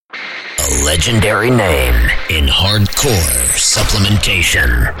A legendary name in hardcore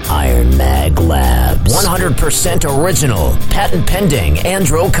supplementation. Iron Mag Labs. 100% original, patent pending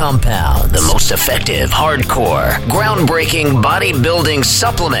andro compounds. The most effective, hardcore, groundbreaking bodybuilding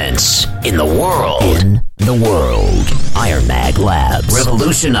supplements in the world. Iron Mag Labs.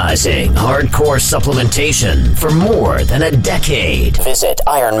 Revolutionizing hardcore supplementation for more than a decade. Visit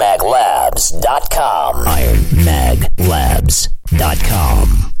ironmaglabs.com.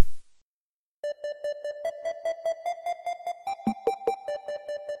 ironmaglabs.com.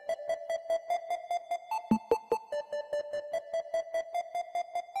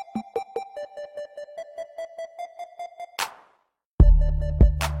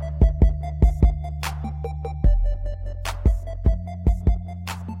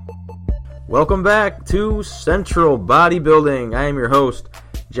 Welcome back to Central Bodybuilding. I am your host,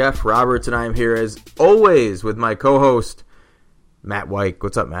 Jeff Roberts, and I am here as always with my co-host, Matt White.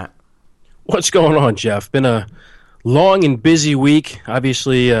 What's up, Matt? What's going on, Jeff? Been a long and busy week.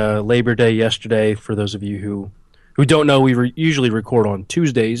 Obviously, Labor Day yesterday. For those of you who don't know, we usually record on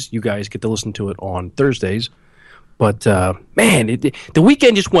Tuesdays. You guys get to listen to it on Thursdays. But, man, the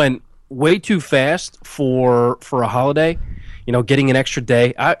weekend just went way too fast for a holiday. You know, getting an extra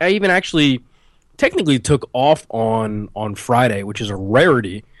day. I even actually technically took off on Friday, which is a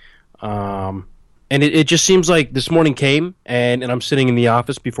rarity. And it just seems like this morning came, and I'm sitting in the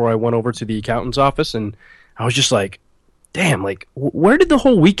office before I went over to the accountant's office, and I was just like, damn, like, where did the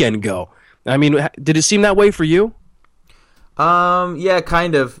whole weekend go? I mean, did it seem that way for you? Yeah,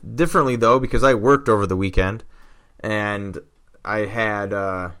 kind of. Differently, though, because I worked over the weekend, and I had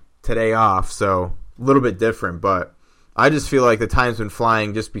today off, so a little bit different, but I just feel like the time's been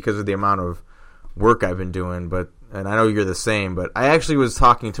flying just because of the amount of work I've been doing, and I know you're the same, but I actually was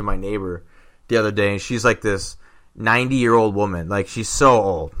talking to my neighbor the other day, and she's like this 90-year-old woman. Like, she's so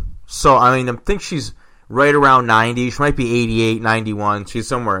old. So, I mean, I think she's right around 90. She might be 88, 91. She's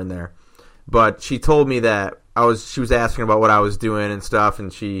somewhere in there. But she told me that she was asking about what I was doing and stuff,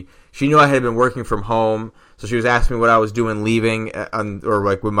 and she knew I had been working from home, so she was asking me what I was doing leaving, or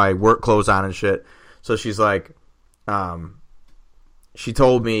like with my work clothes on and shit. So she's like, she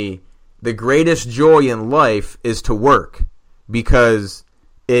told me the greatest joy in life is to work because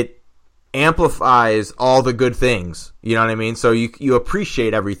it amplifies all the good things. You know what I mean? So you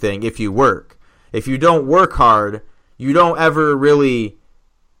appreciate everything if you work. If you don't work hard, you don't ever really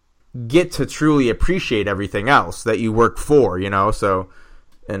get to truly appreciate everything else that you work for, you know? So,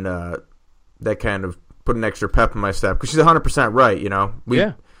 and that kind of put an extra pep in my step because she's 100% right, you know?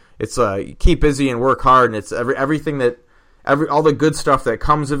 Yeah. It's keep busy and work hard, and it's everything that all the good stuff that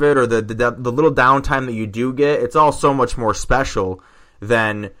comes of it, or the little downtime that you do get. It's all so much more special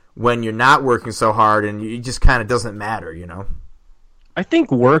than when you're not working so hard, and it just kind of doesn't matter, you know. I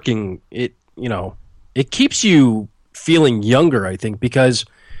think working it keeps you feeling younger. I think because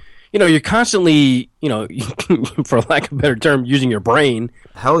you're constantly for lack of a better term using your brain.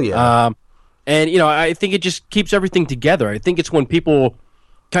 Hell yeah. And I think it just keeps everything together. I think it's when people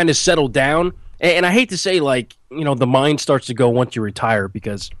kind of settle down, and I hate to say, like, the mind starts to go once you retire,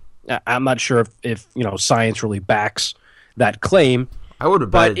 because I'm not sure if science really backs that claim. I would have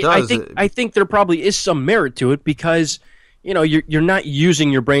bet it does. I think there probably is some merit to it because you're not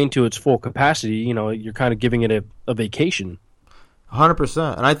using your brain to its full capacity. You're kind of giving it a vacation.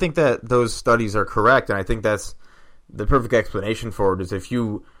 100%, and I think that those studies are correct, and I think that's the perfect explanation for it. Is if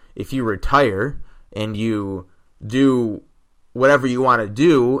you retire and you do whatever you want to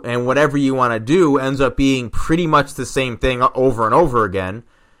do, and whatever you want to do ends up being pretty much the same thing over and over again,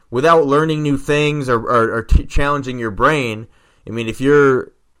 without learning new things or challenging your brain. I mean, if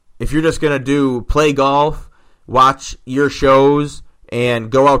you're just gonna play golf, watch your shows,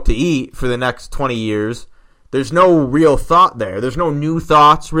 and go out to eat for the next 20 years, there's no real thought there. There's no new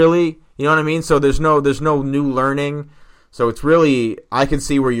thoughts, really. You know what I mean? So there's no new learning. So it's really, I can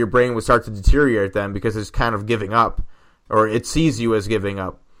see where your brain would start to deteriorate then, because it's kind of giving up. Or it sees you as giving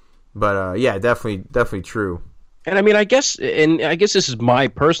up. But, yeah, definitely true. And, I mean, I guess this is my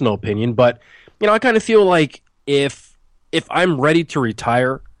personal opinion, but, I kind of feel like if I'm ready to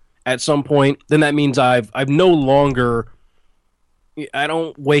retire at some point, then that means I've no longer, I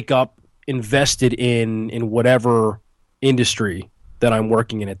don't wake up invested in whatever industry that I'm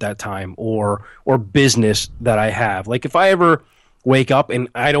working in at that time, or business that I have. Like, if I ever wake up and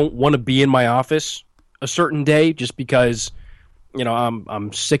I don't want to be in my office a certain day just because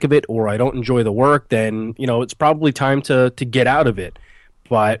I'm sick of it, or I don't enjoy the work, then it's probably time to get out of it.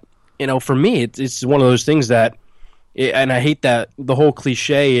 But for me, it's one of those things that, and I hate that the whole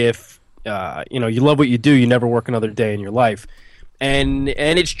cliche, if you love what you do, you never work another day in your life. And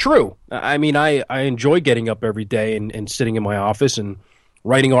it's true. I mean, I enjoy getting up every day and sitting in my office and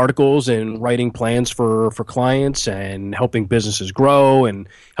writing articles and writing plans for clients and helping businesses grow and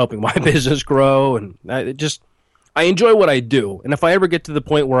helping my business grow. And I enjoy what I do. And if I ever get to the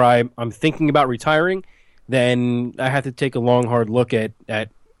point where I'm thinking about retiring, then I have to take a long, hard look at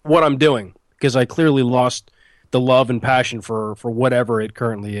what I'm doing, because I clearly lost the love and passion for whatever it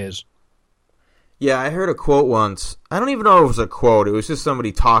currently is. Yeah, I heard a quote once. I don't even know if it was a quote. It was just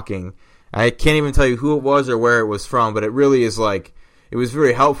somebody talking. I can't even tell you who it was or where it was from, but it really is like, it was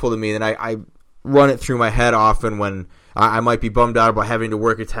very helpful to me, and I run it through my head often when I might be bummed out about having to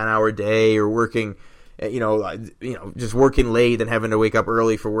work a 10-hour day or working, just working late and having to wake up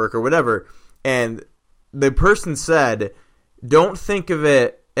early for work or whatever. And the person said, don't think of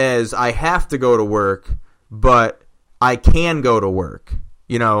it as I have to go to work, but I can go to work,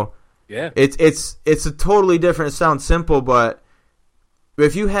 Yeah. It's a totally different. It sounds simple, but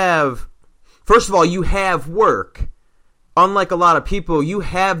if you have, first of all, you have work. Unlike a lot of people, you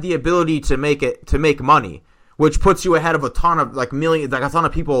have the ability to make money, which puts you ahead of a ton of a ton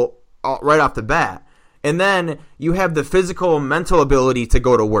of people right off the bat. And then you have the physical and mental ability to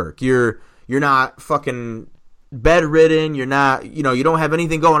go to work. You're not fucking bedridden. You're not, you don't have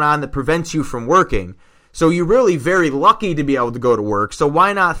anything going on that prevents you from working. So you're really very lucky to be able to go to work. So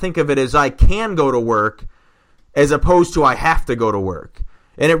why not think of it as I can go to work as opposed to I have to go to work?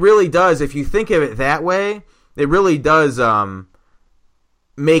 And it really does, if you think of it that way, it really does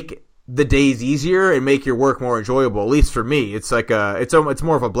make the days easier and make your work more enjoyable. At least for me, it's like it's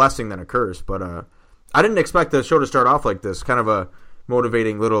more of a blessing than a curse. But I didn't expect the show to start off like this. Kind of a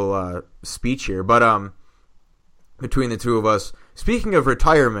motivating little speech here. But between the two of us, speaking of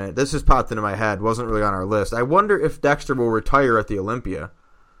retirement, this just popped into my head. Wasn't really on our list. I wonder if Dexter will retire at the Olympia.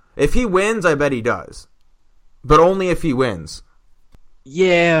 If he wins, I bet he does, but only if he wins.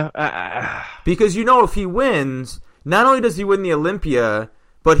 Yeah. Because if he wins, not only does he win the Olympia,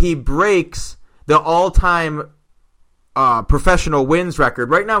 but he breaks the all-time professional wins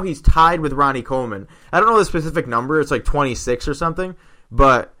record. Right now he's tied with Ronnie Coleman. I don't know the specific number. It's like 26 or something.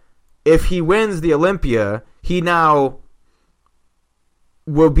 But if he wins the Olympia, he now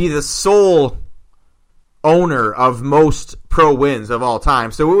will be the sole owner of most pro wins of all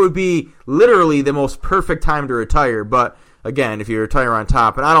time. So it would be literally the most perfect time to retire. But again, if you retire on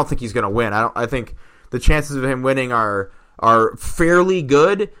top, and I don't think he's going to win. I think the chances of him winning are fairly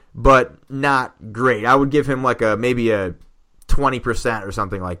good, but not great. I would give him maybe a 20% or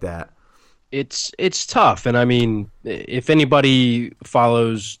something like that. It's tough, and I mean, if anybody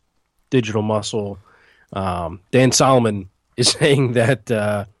follows Digital Muscle, Dan Solomon is saying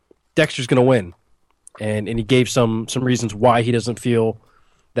that Dexter's going to win, and he gave some reasons why he doesn't feel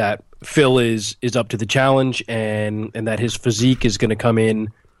that Phil is up to the challenge, and that his physique is going to come in,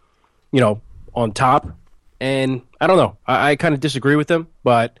 on top. And I don't know. I kind of disagree with him,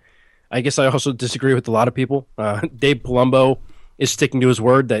 but I guess I also disagree with a lot of people. Dave Palumbo is sticking to his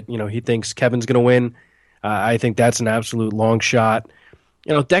word that, he thinks Kevin's going to win. I think that's an absolute long shot.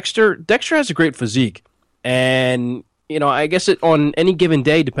 Dexter has a great physique, and I guess on any given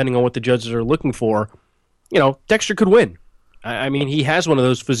day, depending on what the judges are looking for, Dexter could win. I mean, he has one of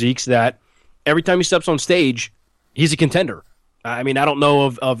those physiques that every time he steps on stage, he's a contender. I mean, I don't know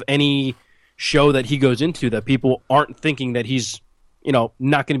of any show that he goes into that people aren't thinking that he's, not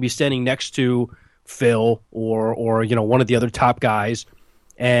going to be standing next to Phil or one of the other top guys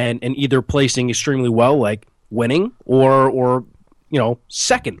and either placing extremely well, like winning, or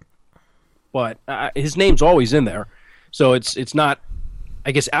second. But his name's always in there. So it's not,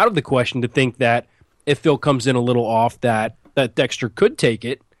 I guess, out of the question to think that if Phil comes in a little off that Dexter could take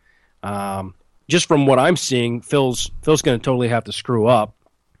it. Just from what I'm seeing, Phil's going to totally have to screw up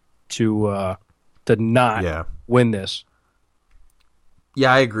to not win this.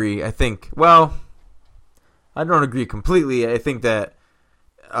 Yeah, I agree. I think, well, I don't agree completely. I think that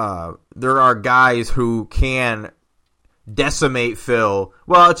there are guys who can decimate Phil.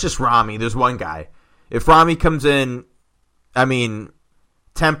 Well, it's just Ramy. There's one guy. If Ramy comes in,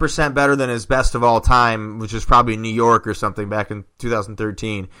 10% better than his best of all time, which is probably New York or something back in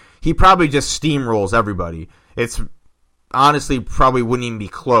 2013, he probably just steamrolls everybody. It's honestly probably wouldn't even be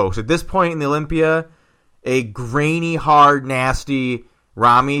close. At this point in the Olympia, a grainy, hard, nasty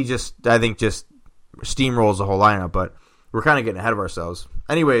Ramy I think steamrolls the whole lineup, but we're kind of getting ahead of ourselves.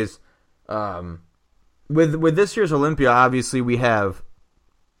 Anyways, with this year's Olympia, obviously we kind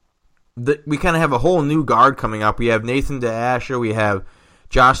of have a whole new guard coming up. We have Nathan DeAsha, we have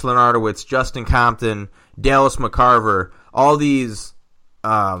Josh Lenardowitz, Justin Compton, Dallas McCarver, all these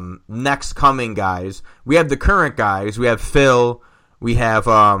next coming guys. We have the current guys. We have Phil, We have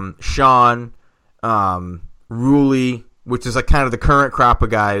Sean, Ruley, which is like kind of the current crop of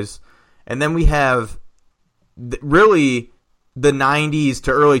guys. And then we have really the 90s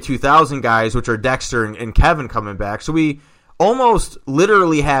to early 2000 guys, which are Dexter and Kevin coming back. So we almost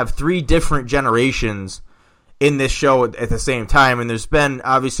literally have 3 different generations in this show at the same time. And there's been,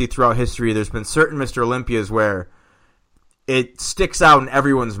 obviously throughout history, there's been certain Mr. Olympias where it sticks out in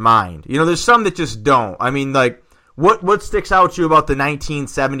everyone's mind. You know, there's some that just don't. I mean, like, what sticks out to you about the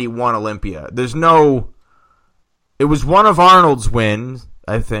 1971 Olympia? It was one of Arnold's wins,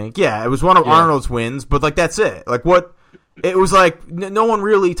 I think. Yeah, it was one of Arnold's wins, but like that's it. Like what? It was like no one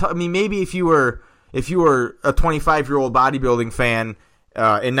really. I mean, maybe if you were a 25-year-old bodybuilding fan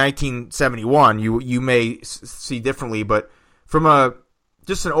in 1971, you may see differently. But from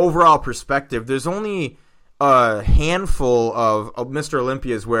just an overall perspective, there's only a handful of Mr.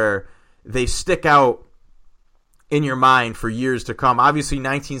 Olympias where they stick out in your mind for years to come. Obviously,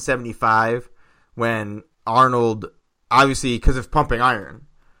 1975 when Arnold, obviously because of pumping iron,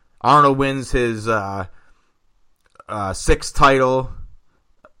 Arnold wins his 6th title,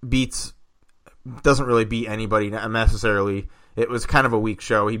 doesn't really beat anybody necessarily. It was kind of a weak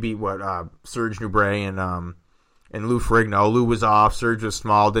show. He beat Serge Nubret and Lou Ferrigno. Lou was off. Serge was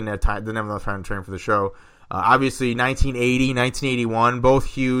small. Didn't have enough time to train for the show. Obviously, 1980, 1981, both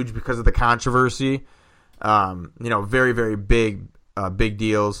huge because of the controversy. Very, very big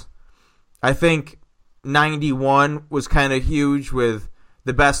deals. I think 91 was kind of huge with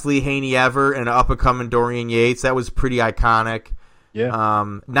the best Lee Haney ever and an up-and-coming Dorian Yates. That was pretty iconic.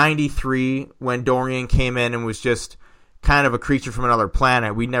 Yeah. 93 when Dorian came in and was just kind of a creature from another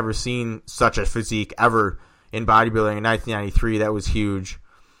planet. We'd never seen such a physique ever in bodybuilding in 1993. That was huge.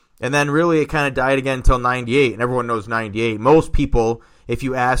 And then really it kind of died again until 98, and everyone knows 98. Most people, if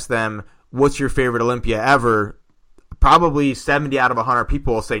you ask them, what's your favorite Olympia ever, probably 70 out of 100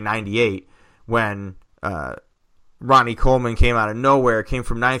 people will say 98 when Ronnie Coleman came out of nowhere, came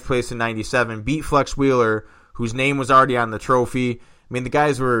from 9th place in 97, beat Flex Wheeler, whose name was already on the trophy. I mean, the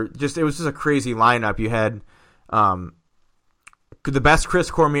guys were just, it was just a crazy lineup. You had the best Chris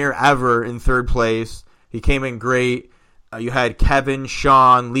Cormier ever in 3rd place. He came in great. You had Kevin,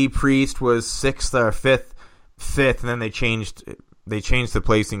 Sean, Lee Priest was 6th or 5th, and then they changed the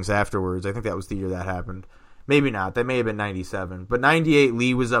placings afterwards. I think that was the year that happened. Maybe not. That may have been 97. But 98,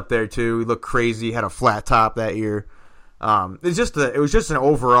 Lee was up there too. He looked crazy. Had a flat top that year. It was just an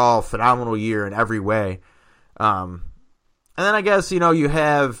overall phenomenal year in every way. And then I guess, you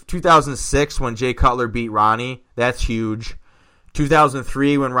have 2006 when Jay Cutler beat Ronnie. That's huge.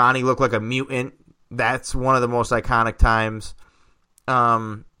 2003 when Ronnie looked like a mutant. That's one of the most iconic times.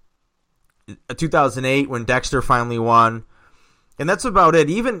 2008 when Dexter finally won. And that's about it.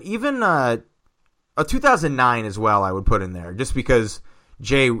 Even 2009 as well I would put in there. Just because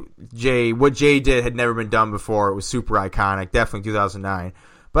what Jay did had never been done before. It was super iconic. Definitely 2009.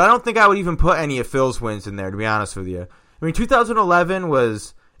 But I don't think I would even put any of Phil's wins in there, to be honest with you. I mean, 2011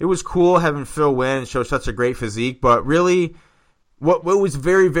 was cool having Phil win and show such a great physique, but really what was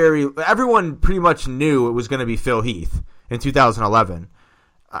very, very, everyone pretty much knew it was going to be Phil Heath in 2011.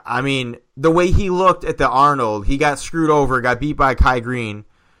 I mean, the way he looked at the Arnold, he got screwed over, got beat by Kai Green.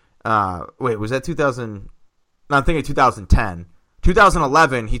 Wait, was that 2000? No, I'm thinking 2010.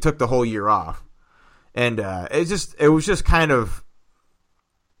 2011, he took the whole year off. And it was kind of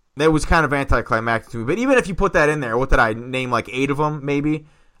anticlimactic to me. But even if you put that in there, what did I name, like 8 of them maybe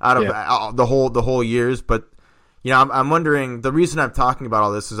out of the whole years? But I'm wondering, the reason I'm talking about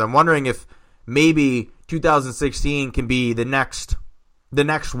all this is I'm wondering if maybe 2016 can be the next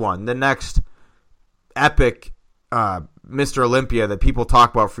epic Mr. Olympia that people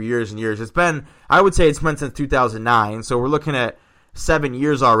talk about for years and years. I would say it's been since 2009, so we're looking at 7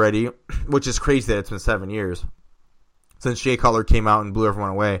 years already, which is crazy that it's been 7 years since Jay Cutler came out and blew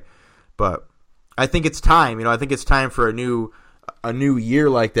everyone away. But I think it's time. I think it's time for a new year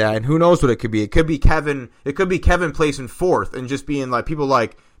like that, and who knows what it could be. It could be Kevin placing 4th and just being like people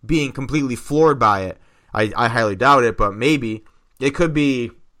like being completely floored by it. I highly doubt it, but maybe it could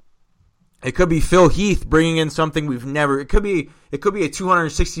be Phil Heath bringing in something we've never. It could be a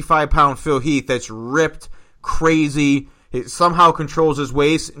 265-pound Phil Heath that's ripped, crazy. It somehow controls his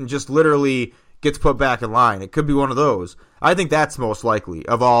waist and just literally gets put back in line. It could be one of those. I think that's most likely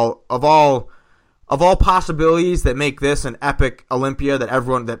of all possibilities that make this an epic Olympia that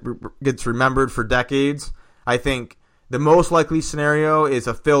everyone that gets remembered for decades. I think the most likely scenario is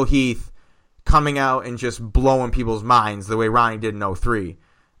a Phil Heath coming out and just blowing people's minds the way Ronnie did in 03.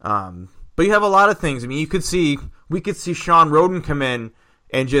 But you have a lot of things. I mean, we could see Sean Roden come in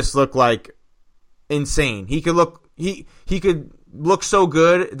and just look like insane. He could look so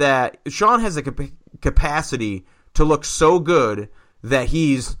good that Sean has a capacity to look so good that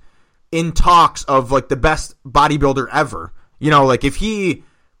he's in talks of like the best bodybuilder ever. Like if he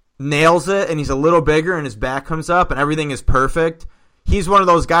nails it and he's a little bigger and his back comes up and everything is perfect, he's one of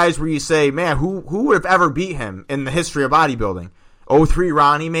those guys where you say, man, who would have ever beat him in the history of bodybuilding? 03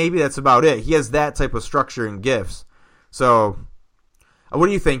 Ronnie, maybe. That's about it. He has that type of structure and gifts. So, what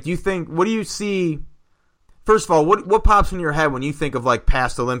do you think? What do you see? First of all, what pops in your head when you think of like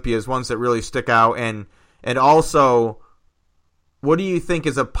past Olympias, ones that really stick out, and also, what do you think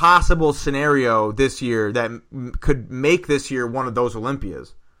is a possible scenario this year that could make this year one of those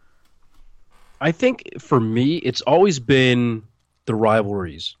Olympias? I think for me, it's always been the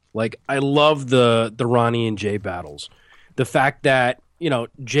rivalries. Like, I love the Ronnie and Jay battles. The fact that,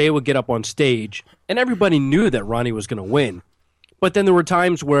 Jay would get up on stage and everybody knew that Ronnie was going to win. But then there were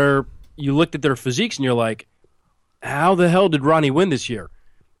times where you looked at their physiques and you're like, how the hell did Ronnie win this year?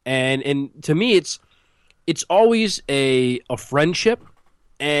 And to me, it's always a friendship.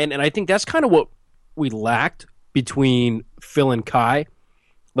 And I think that's kind of what we lacked between Phil and Kai.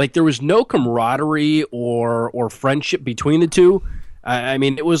 Like, there was no camaraderie or friendship between the two. I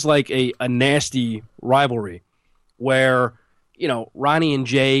mean, it was like a nasty rivalry where, Ronnie and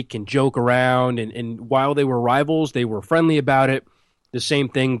Jay can joke around, and while they were rivals, they were friendly about it. The same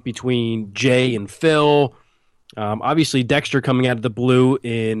thing between Jay and Phil. Obviously, Dexter coming out of the blue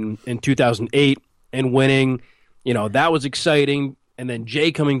in 2008 and winning, that was exciting. And then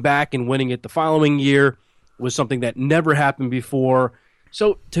Jay coming back and winning it the following year was something that never happened before.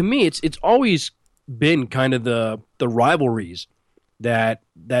 So to me, it's always been kind of the rivalries that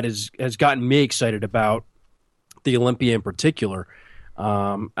has gotten me excited about the Olympia in particular.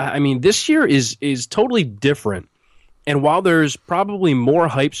 I mean, this year is totally different. And while there's probably more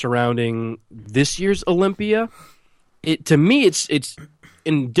hype surrounding this year's Olympia, to me it's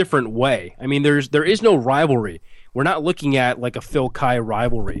in a different way. I mean, there is no rivalry. We're not looking at like a Phil Kai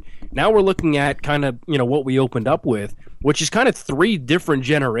rivalry. Now we're looking at kind of, what we opened up with, which is kind of 3 different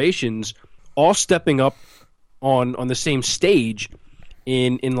generations all stepping up on the same stage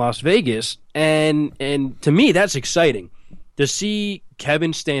in Las Vegas. And to me, that's exciting to see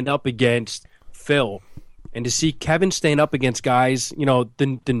Kevin stand up against Phil and to see Kevin stand up against guys,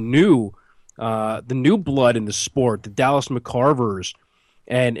 the new blood in the sport, the Dallas McCarvers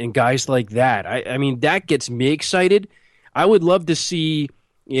and guys like that. I mean, that gets me excited. I would love to see,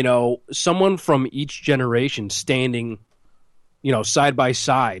 someone from each generation standing, side by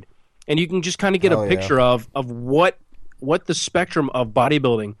side. And you can just kind of get a picture of what the spectrum of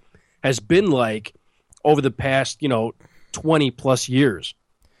bodybuilding has been like over the past, 20 plus years.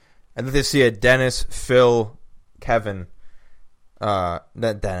 I'd like to see a Dennis, Phil, Kevin, not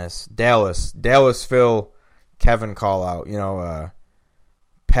Dennis, Dallas, Phil, Kevin call out,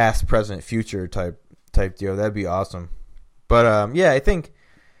 past, present, future type deal. That'd be awesome. But I think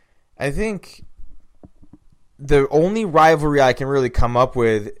the only rivalry I can really come up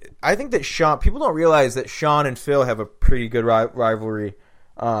with, I think that people don't realize that Sean and Phil have a pretty good rivalry.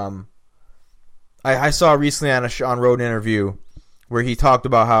 I saw recently on a Sean Roden interview where he talked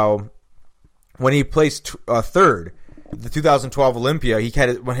about how when he placed third at the 2012 Olympia, he had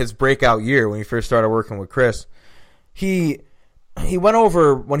his breakout year when he first started working with Chris. He went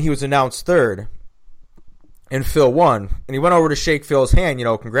over when he was announced third and Phil won, and he went over to shake Phil's hand,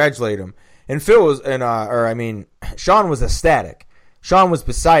 congratulate him. And Phil was, Sean was ecstatic. Sean was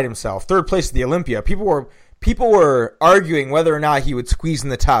beside himself. Third place at the Olympia. People were arguing whether or not he would squeeze in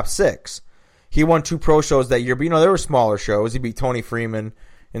the top 6. He won 2 pro shows that year, but there were smaller shows. He beat Tony Freeman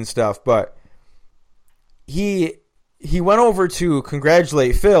and stuff, but he went over to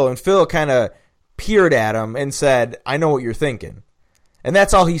congratulate Phil, and Phil kind of peered at him and said, "I know what you're thinking." And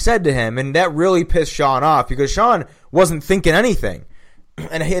that's all he said to him, and that really pissed Sean off because Sean wasn't thinking anything.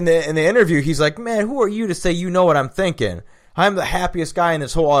 And in the interview, he's like, "Man, who are you to say you know what I'm thinking? I'm the happiest guy in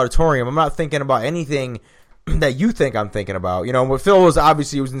this whole auditorium. I'm not thinking about anything that you think I'm thinking about." What Phil was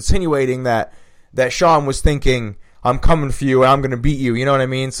obviously was insinuating that Sean was thinking, "I'm coming for you and I'm going to beat you." You know what I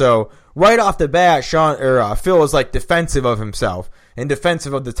mean? So right off the bat, Phil was like defensive of himself and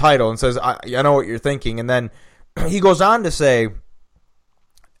defensive of the title and says, I know what you're thinking. And then he goes on to say,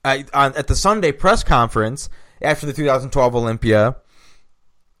 at the Sunday press conference after the 2012 Olympia,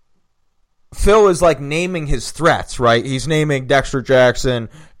 Phil is like naming his threats, right? He's naming Dexter Jackson,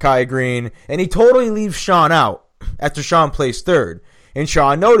 Kai Green, and he totally leaves Sean out after Sean placed third. And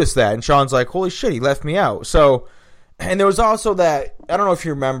Sean noticed that, and Sean's like, "Holy shit, he left me out." So, and there was also that, I don't know if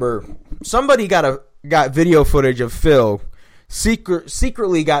you remember, somebody got video footage of Phil,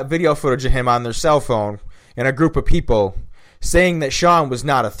 secretly got video footage of him on their cell phone, and a group of people saying that Sean was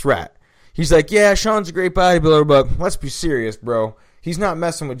not a threat. He's like, yeah, Sean's a great bodybuilder, but let's be serious, bro. He's not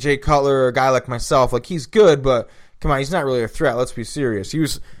messing with Jay Cutler or a guy like myself. Like, he's good, but come on, he's not really a threat. Let's be serious. He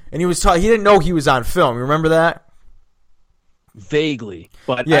didn't know he was on film. You remember that? Vaguely,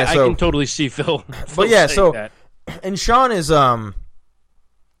 but yeah, I can totally see Phil. But yeah, so that. And Sean has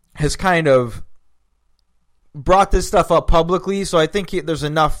kind of brought this stuff up publicly, so I think there's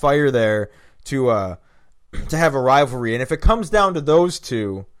enough fire there to have a rivalry. And if it comes down to those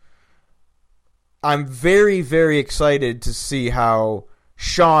two, I'm very, very excited to see how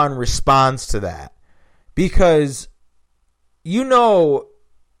Sean responds to that. Because you know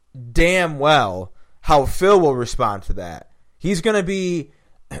damn well how Phil will respond to that. He's going to be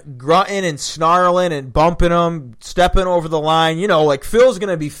grunting and snarling and bumping him, stepping over the line. You know, like Phil's going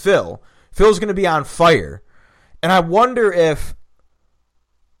to be Phil. Phil's going to be on fire. And I wonder if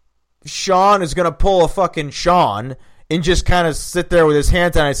Sean is going to pull a fucking Sean and just kind of sit there with his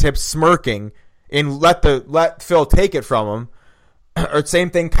hands on his hips smirking and let Phil take it from him. Or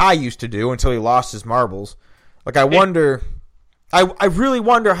same thing Kai used to do until he lost his marbles. Like, I wonder, I really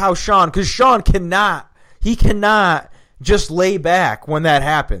wonder how Sean, because Sean cannot just lay back when that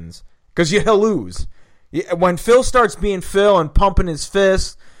happens, because he'll lose. When Phil starts being Phil and pumping his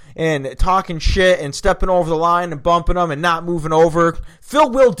fists and talking shit and stepping over the line and bumping them and not moving over, Phil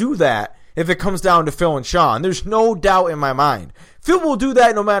will do that if it comes down to Phil and Sean. There's no doubt in my mind. Phil will do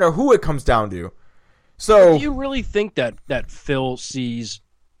that no matter who it comes down to. So, do you really think that Phil sees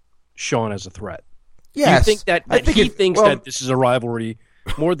Sean as a threat? Yes. Do you think that he thinks that this is a rivalry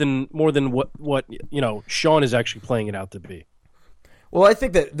more than what Sean is actually playing it out to be? Well, I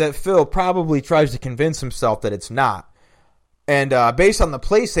think that Phil probably tries to convince himself that it's not. And based on the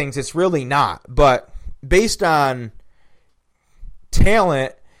placings, it's really not. But based on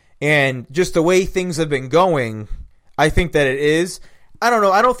talent and just the way things have been going, I think that it is. I don't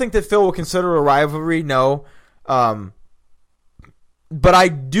know. I don't think that Phil will consider a rivalry, no. But I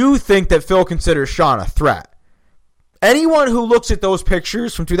do think that Phil considers Sean a threat. Anyone who looks at those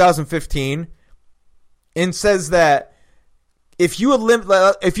pictures from 2015 and says that if you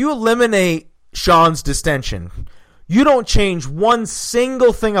eliminate Sean's distension, you don't change one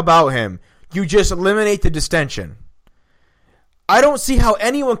single thing about him, you just eliminate the distension, I don't see how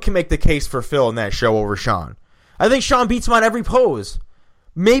anyone can make the case for Phil in that show over Sean. I think Sean beats him on every pose.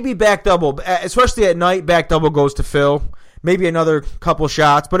 Maybe back double, especially at night, back double goes to Phil. Maybe another couple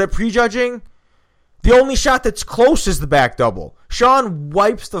shots. But at prejudging, the only shot that's close is the back double. Sean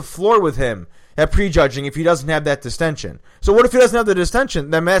wipes the floor with him at prejudging if he doesn't have that distension. So what if he doesn't have the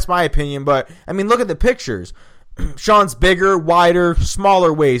distension? Then that's my opinion. But, I mean, look at the pictures. Sean's bigger, wider,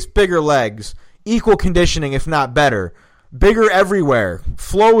 smaller waist, bigger legs, equal conditioning, if not better. Bigger everywhere.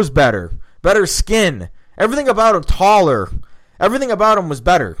 Flows better. Better skin. Everything about him taller. Everything about him was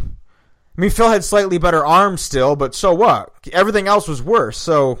better. I mean, Phil had slightly better arms still, but so what? Everything else was worse.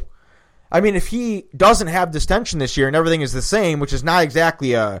 So, I mean, if he doesn't have distension this year and everything is the same, which is not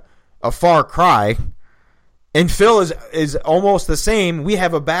exactly a far cry, and Phil is almost the same, we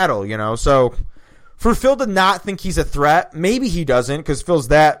have a battle, you know? So, for Phil to not think he's a threat, maybe he doesn't, because Phil's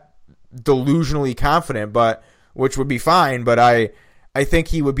that delusionally confident, but which would be fine, but I think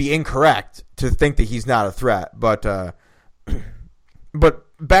he would be incorrect to think that he's not a threat. But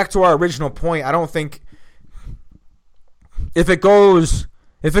back to our original point, I don't think if it goes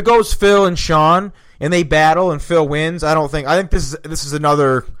Phil and Sean and they battle and Phil wins, I think this is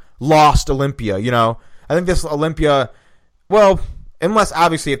another lost Olympia, you know. I think this Olympia, well, unless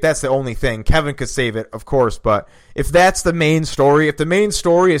obviously if that's the only thing, Kevin could save it, of course, but if that's the main story, if the main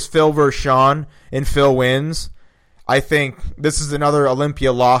story is Phil versus Sean and Phil wins, I think this is another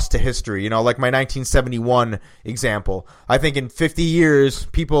Olympia lost to history, you know, like my 1971 example. I think in 50 years,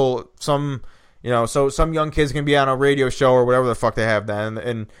 some young kid's going to be on a radio show or whatever the fuck they have then,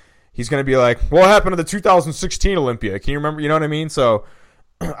 and he's going to be like, what happened to the 2016 Olympia? Can you remember? You know what I mean? So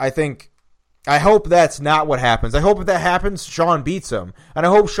I hope that's not what happens. I hope if that happens, Sean beats him. And I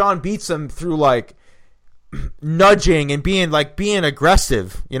hope Sean beats him through, like, nudging and being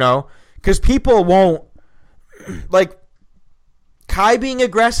aggressive, you know? Because people won't, like, Kai being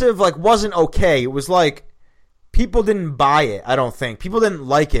aggressive, like, wasn't okay. It was like people didn't buy it, I don't think. People didn't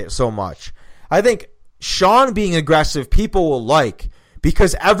like it so much. I think Sean being aggressive, people will like,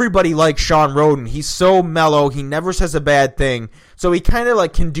 because everybody likes Sean Roden. He's so mellow. He never says a bad thing. So he kind of,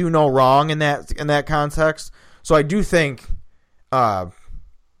 like, can do no wrong in that context. So I do think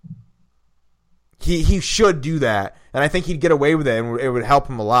he should do that. And I think he'd get away with it, and it would help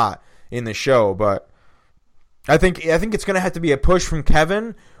him a lot in the show. But I think it's going to have to be a push from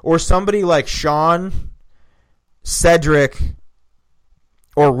Kevin or somebody like Sean Cedric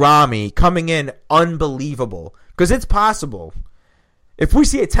or Ramy coming in unbelievable. Because it's possible. If we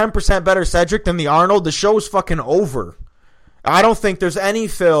see a 10% better Cedric than the Arnold, the show's fucking over. I don't think there's any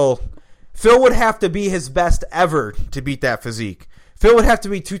Phil. Phil would have to be his best ever to beat that physique. Phil would have to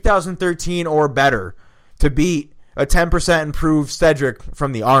be 2013 or better to beat a 10% improved Cedric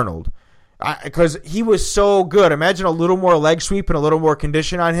from the Arnold. Because he was so good. Imagine a little more leg sweep and a little more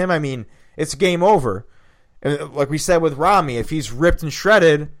condition on him. I mean, it's game over. And like we said with Ramy, if he's ripped and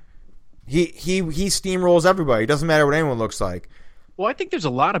shredded, he steamrolls everybody. It doesn't matter what anyone looks like. Well, I think there's a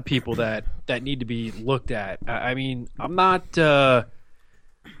lot of people that need to be looked at. I mean, I'm not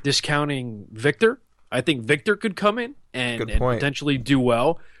discounting Victor. I think Victor could come in and potentially do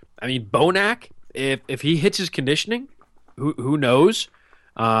well. I mean, Bonac, if he hits his conditioning, who knows?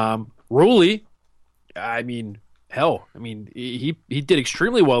 Rulli, I mean, hell, I mean, he did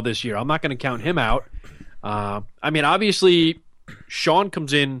extremely well this year. I'm not going to count him out. I mean, obviously, Sean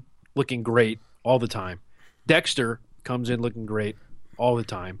comes in looking great all the time. Dexter comes in looking great all the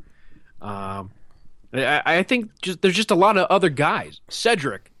time. I think there's just a lot of other guys.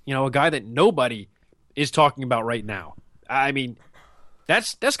 Cedric, a guy that nobody is talking about right now. I mean,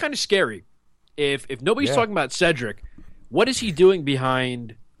 that's kind of scary. If nobody's talking about Cedric, what is he doing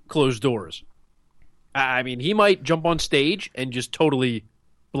behind closed doors? I mean, he might jump on stage and just totally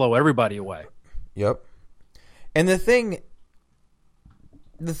blow everybody away. Yep. And the thing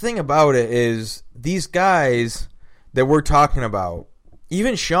about it is these guys that we're talking about,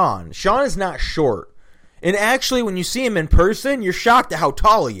 even Sean is not short. And actually, when you see him in person, you're shocked at how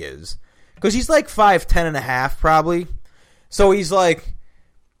tall he is. Because he's like 5'10 and a half, probably. So he's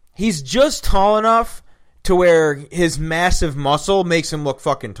just tall enough to where his massive muscle makes him look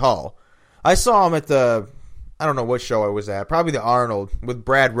fucking tall. I saw him at I don't know what show I was at, probably the Arnold with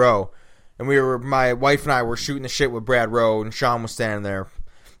Brad Rowe. And my wife and I were shooting the shit with Brad Rowe, and Sean was standing there.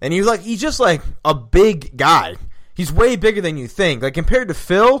 And he's just like a big guy. He's way bigger than you think. Like compared to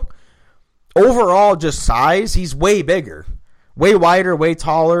Phil, overall just size, he's way bigger. Way wider, way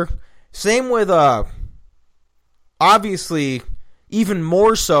taller. Same with, obviously, even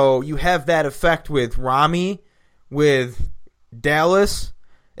more so, you have that effect with Ramy, with Dallas,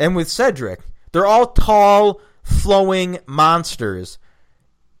 and with Cedric. They're all tall, flowing monsters.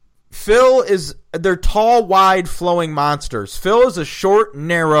 They're tall, wide, flowing monsters. Phil is a short,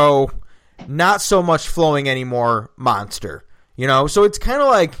 narrow, not so much flowing anymore monster. So it's kind of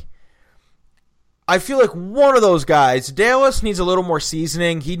like, I feel like one of those guys, Dallas needs a little more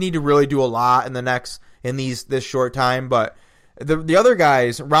seasoning. He'd need to really do a lot in this short time. But the other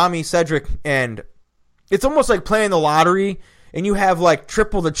guys, Ramy, Cedric, and it's almost like playing the lottery, and you have like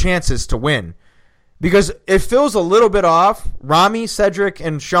triple the chances to win. Because if Phil's a little bit off, Ramy, Cedric,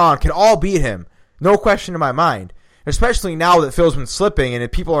 and Sean can all beat him. No question in my mind. Especially now that Phil's been slipping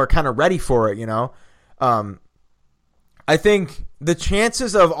and people are kind of ready for it, I think the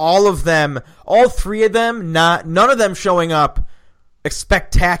chances of all of them, all three of them, none of them showing up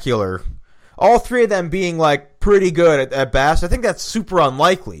spectacular, all three of them being like pretty good at best, I think that's super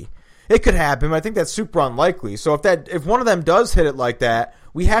unlikely. It could happen, but I think that's super unlikely. So if one of them does hit it like that,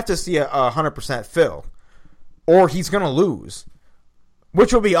 we have to see a 100% Phil, or he's going to lose.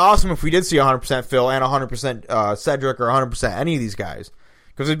 Which would be awesome if we did see 100% Phil and 100% Cedric or 100% any of these guys,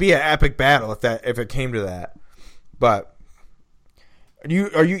 because it'd be an epic battle if it came to that. But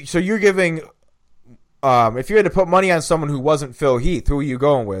you're giving if you had to put money on someone who wasn't Phil Heath, who are you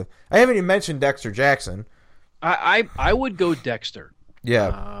going with? I haven't even mentioned Dexter Jackson. I would go Dexter.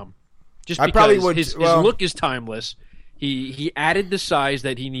 Yeah. Just because I probably would, his look is timeless. He added the size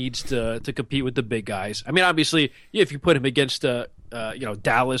that he needs to compete with the big guys. I mean, obviously, if you put him against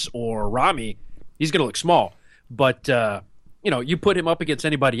Dallas or Ramy, he's going to look small. But you put him up against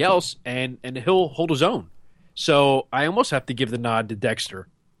anybody else, and he'll hold his own. So I almost have to give the nod to Dexter.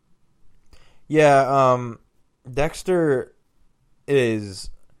 Yeah, Dexter is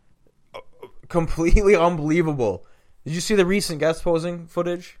completely unbelievable. Did you see the recent guest posing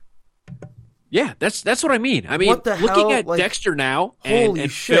footage? Yeah, that's what I mean. I mean, looking at Dexter now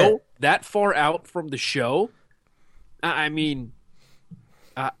and Phil that far out from the show, I mean,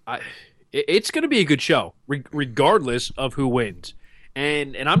 it's going to be a good show, regardless of who wins.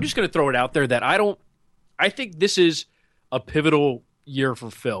 And I'm just going to throw it out there that I think this is a pivotal year for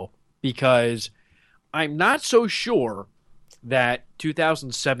Phil, because I'm not so sure that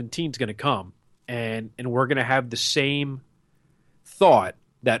 2017 is going to come and we're going to have the same thought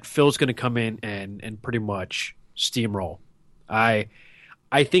that Phil's going to come in and pretty much steamroll. I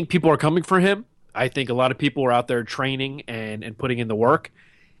think people are coming for him. I think a lot of people are out there training and putting in the work.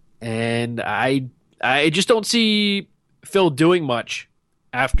 And I I just don't see Phil doing much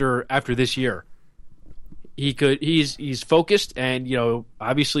after this year. He's focused, and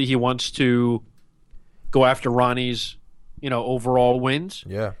obviously he wants to go after Ronnie's overall wins.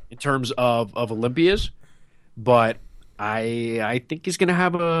 Yeah. In terms of Olympias, but I think he's going to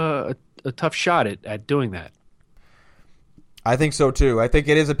have a tough shot at doing that. I think so too. I think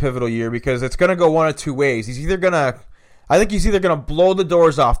it is a pivotal year because it's going to go one of two ways. He's either going to blow the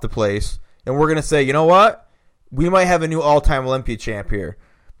doors off the place, and we're going to say, you know what? We might have a new all-time Olympia champ here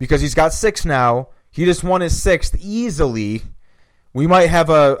because he's got 6 now. He just won his 6th easily. We might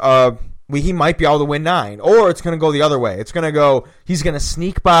have he might be able to win 9, or it's going to go the other way. It's going to go. He's going to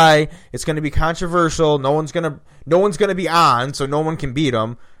sneak by. It's going to be controversial. No one's going to be on, so no one can beat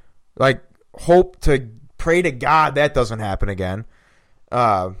him. Pray to God that doesn't happen again.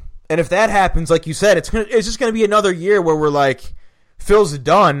 And if that happens, like you said, it's just going to be another year where we're like, Phil's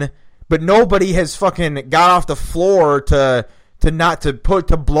done, but nobody has fucking got off the floor to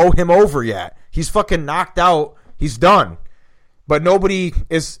blow him over yet. He's fucking knocked out. He's done. But nobody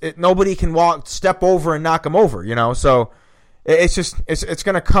can step over and knock him over, So it's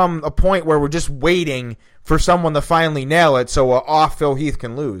going to come a point where we're just waiting for someone to finally nail it so off Phil Heath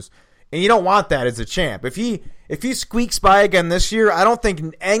can lose. And you don't want that as a champ. If he squeaks by again this year, I don't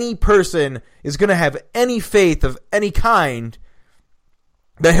think any person is going to have any faith of any kind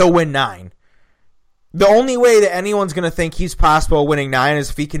that he'll win 9. The only way that anyone's going to think he's possible winning 9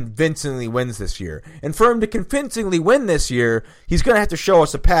 is if he convincingly wins this year. And for him to convincingly win this year, he's going to have to show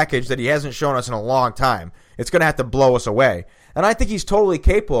us a package that he hasn't shown us in a long time. It's going to have to blow us away. And I think he's totally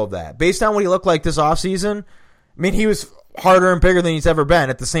capable of that. Based on what he looked like this offseason, he was harder and bigger than he's ever been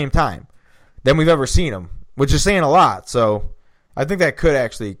at the same time than we've ever seen him, which is saying a lot. So I think that could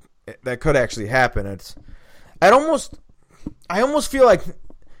actually happen. I almost feel like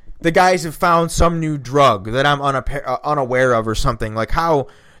the guys have found some new drug that I'm unaware of or something. Like how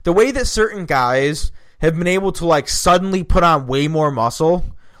the way that certain guys have been able to suddenly put on way more muscle,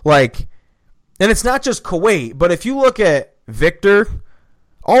 and it's not just Kuwait, but if you look at Victor,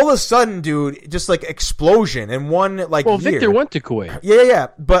 all of a sudden, dude, just explosion in one year. Victor went to Kuwait. Yeah.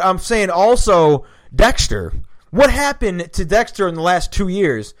 But I'm saying also Dexter. What happened to Dexter in the last 2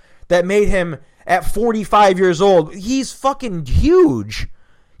 years that made him at 45 years old? He's fucking huge.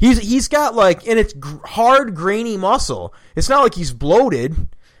 He's got and it's hard, grainy muscle. It's not like he's bloated.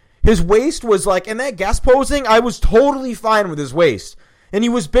 His waist was in that guest posing, I was totally fine with his waist. And he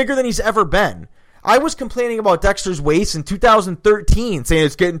was bigger than he's ever been. I was complaining about Dexter's waist in 2013, saying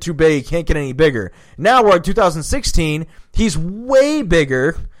it's getting too big, he can't get any bigger. Now we're in 2016, he's way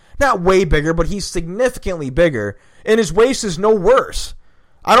bigger. Not way bigger, but he's significantly bigger. And his waist is no worse.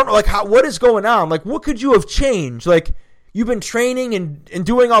 I don't know, what is going on? What could you have changed? You've been training and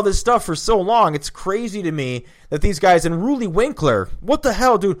doing all this stuff for so long. It's crazy to me that these guys, and Ruli Winkler, what the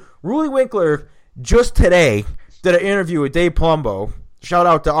hell, dude? Ruli Winkler just today did an interview with Dave Palumbo. Shout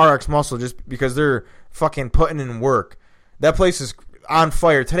out to RX Muscle just because they're fucking putting in work. That place is on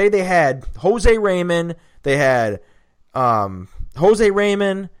fire. Today they had Jose Raymond. They had Jose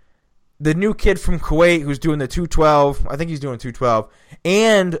Raymond, the new kid from Kuwait who's doing the 212. I think he's doing 212.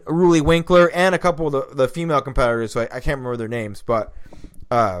 And Ruli Winkler and a couple of the female competitors. So I can't remember their names. But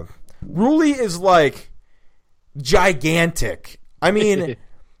Ruli is gigantic.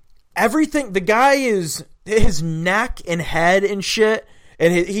 Everything. The guy is... his neck and head and shit,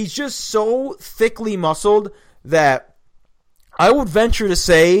 and he's just so thickly muscled that I would venture to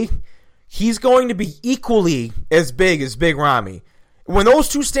say he's going to be equally as big as Big Ramy. When those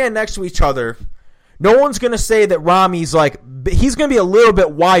two stand next to each other, no one's going to say that Ramy's he's going to be a little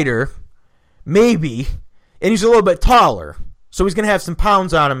bit wider, maybe, and he's a little bit taller, so he's going to have some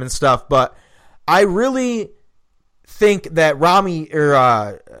pounds on him and stuff, but I really think that Ramy,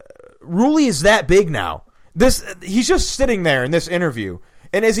 Ruli is that big now. He's just sitting there in this interview,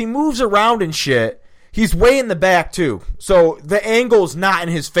 and as he moves around and shit, he's way in the back too. So the angle's not in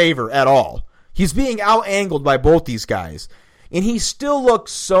his favor at all. He's being out-angled by both these guys, and he still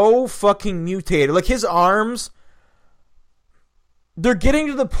looks so fucking mutated. His arms, they're getting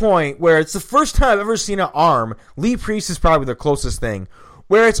to the point where it's the first time I've ever seen an arm. Lee Priest is probably the closest thing,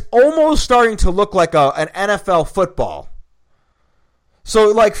 where it's almost starting to look like an NFL football.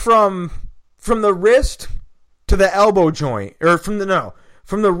 So from the wrist to the elbow joint, or from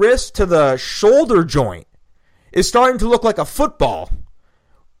the wrist to the shoulder joint is starting to look like a football.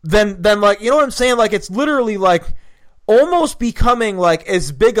 Then you know what I'm saying? It's literally almost becoming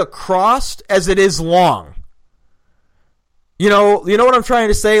as big across as it is long. You know what I'm trying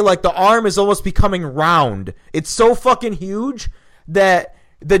to say? The arm is almost becoming round. It's so fucking huge that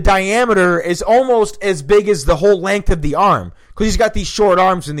the diameter is almost as big as the whole length of the arm. Because he's got these short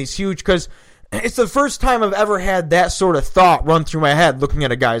arms and these huge, because it's the first time I've ever had that sort of thought run through my head looking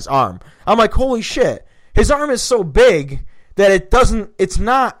at a guy's arm. I'm like, holy shit. His arm is so big that it's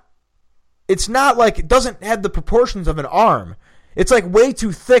not like, it doesn't have the proportions of an arm. It's like way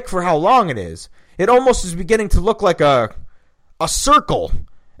too thick for how long it is. It almost is beginning to look like a circle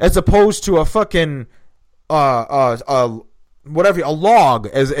as opposed to a fucking whatever, a log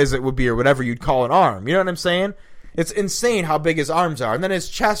as it would be, or whatever you'd call an arm. You know what I'm saying? It's insane how big his arms are. And then his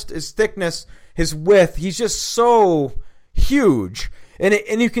chest, his thickness, his width, he's just so huge.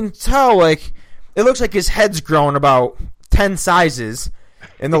 And you can tell, like, it looks like his head's grown about 10 sizes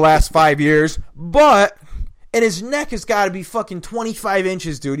in the last 5 years. And his neck has got to be fucking 25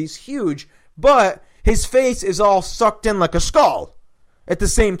 inches, dude. He's huge. But his face is all sucked in like a skull at the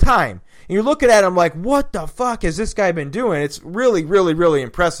same time. And you're looking at him like, what the fuck has this guy been doing? It's really, really, really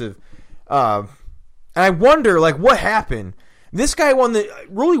impressive. And I wonder, like, what happened? This guy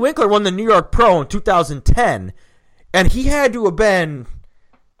Rory Winkler won the New York Pro in 2010. And he had to have been,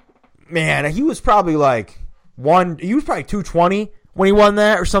 man, he was probably like he was probably 220 when he won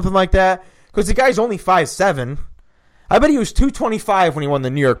that or something like that. Because the guy's only 5'7". I bet he was 225 when he won the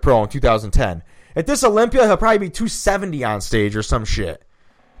New York Pro in 2010. At this Olympia, he'll probably be 270 on stage or some shit.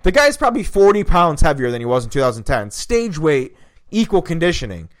 The guy's probably 40 pounds heavier than he was in 2010. Stage weight, equal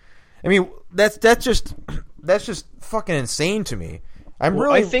conditioning. I mean, that's just fucking insane to me. I'm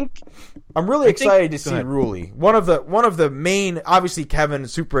really excited to see Ruli. One of the main, obviously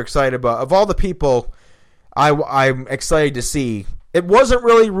Kevin's super excited, but of all the people I'm excited to see, it wasn't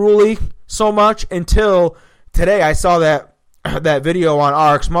really Ruli so much until today. I saw that video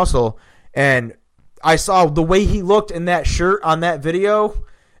on RX Muscle, and I saw the way he looked in that shirt on that video,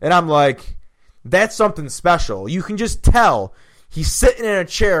 and I'm like, that's something special. You can just tell he's sitting in a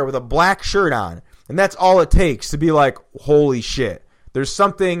chair with a black shirt on, and that's all it takes to be like, holy shit, there's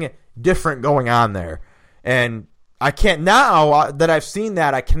something different going on there. And I can't, now that I've seen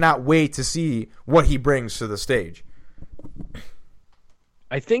that, I cannot wait to see what he brings to the stage.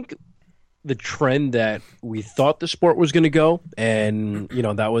 I think the trend that we thought the sport was going to go, and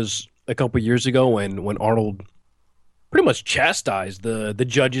that was a couple years ago when Arnold pretty much chastised the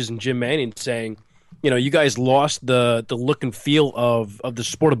judges and Jim Manning, saying, you guys lost the look and feel of the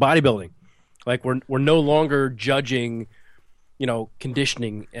sport of bodybuilding. Like we're no longer judging,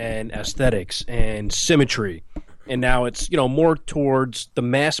 conditioning and aesthetics and symmetry, and now it's more towards the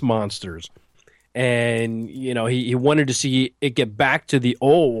mass monsters. And he wanted to see it get back to the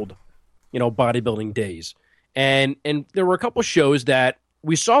old bodybuilding days, and there were a couple shows that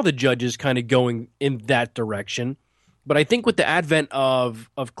we saw the judges kind of going in that direction. But I think with the advent of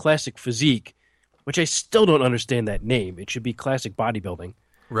classic physique, which I still don't understand that name, it should be classic bodybuilding,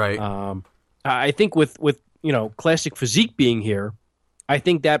 right? I think with classic physique being here, I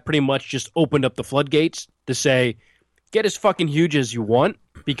think that pretty much just opened up the floodgates to say, get as fucking huge as you want,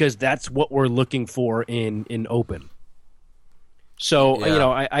 because that's what we're looking for in open. So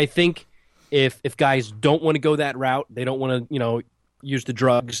yeah. I think if guys don't want to go that route, they don't want to use the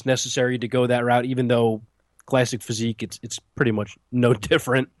drugs necessary to go that route, even though classic physique it's pretty much no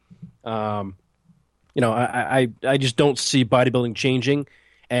different. I just don't see bodybuilding changing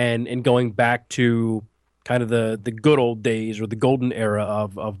and going back to kind of the good old days or the golden era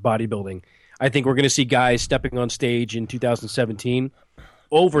of bodybuilding. I think we're going to see guys stepping on stage in 2017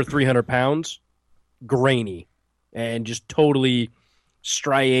 over 300 pounds, grainy, and just totally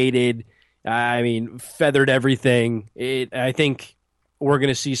striated. I mean, feathered everything. I think we're going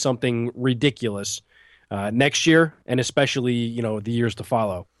to see something ridiculous next year, and especially the years to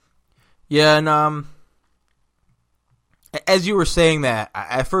follow. Yeah, and as you were saying that,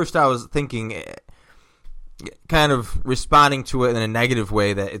 at first I was thinking, kind of responding to it in a negative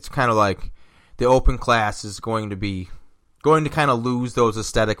way, that it's kind of like the open class is going to kind of lose those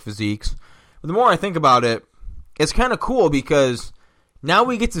aesthetic physiques. But the more I think about it, it's kind of cool because now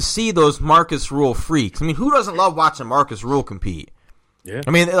we get to see those Marcus Rule freaks. I mean, who doesn't love watching Marcus Rule compete? Yeah.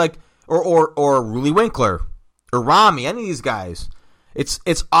 I mean, like, or Ruli Winkler, or Rami, any of these guys.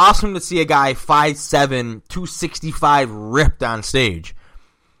 It's awesome to see a guy 5'7", 265 ripped on stage.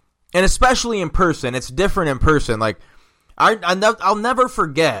 And especially in person. It's different in person. Like, I'll never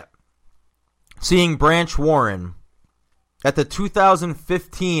forget seeing Branch Warren at the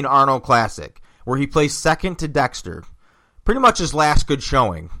 2015 Arnold Classic, where he placed second to Dexter. Pretty much his last good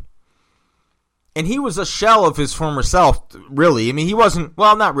showing. And he was a shell of his former self, really. I mean, he wasn't,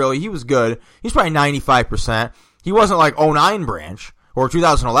 well, not really. He was good. He's probably 95%. He wasn't like 09 Branch or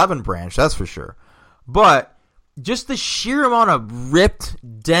 2011 Branch, that's for sure. But just the sheer amount of ripped,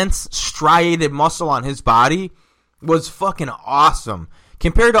 dense, striated muscle on his body was fucking awesome.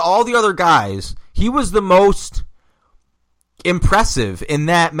 Compared to all the other guys, he was the most impressive in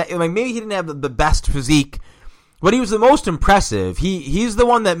that. Like, maybe he didn't have the best physique, but he was the most impressive. He's the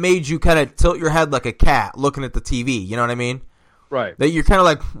one that made you kind of tilt your head like a cat looking at the TV. You know what I mean? Right. That you're kind of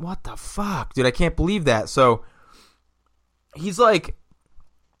like, what the fuck, dude? I can't believe that. So he's like,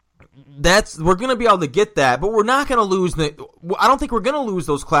 we're going to be able to get that, but we're not going to lose. I don't think we're going to lose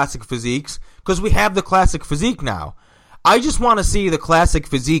those classic physiques because we have the classic physique now. I just want to see the classic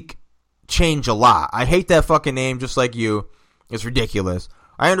physique change a lot. I hate that fucking name just like you. It's ridiculous.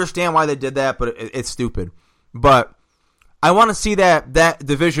 I understand why they did that, but it's stupid. But I want to see that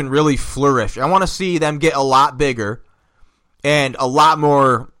division really flourish. I want to see them get a lot bigger and a lot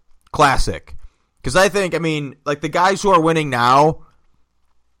more classic. Because I think, I mean, like the guys who are winning now,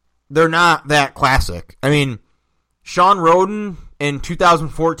 they're not that classic. I mean, Sean Roden in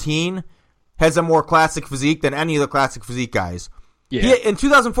 2014 has a more classic physique than any of the classic physique guys. Yeah. In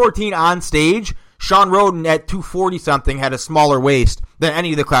 2014 on stage, Sean Roden at 240-something had a smaller waist than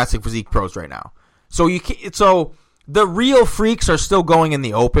any of the classic physique pros right now. So the real freaks are still going in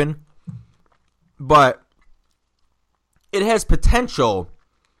the open, but it has potential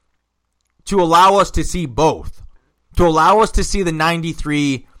to allow us to see both. To allow us to see the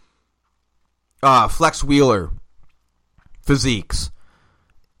 93 Flex Wheeler physiques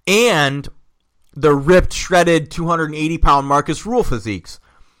and the ripped, shredded 280-pound Marcus Rule physiques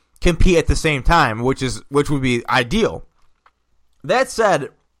compete at the same time, which would be ideal. That said,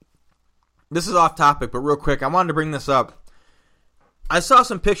 this is off topic, but real quick, I wanted to bring this up. I saw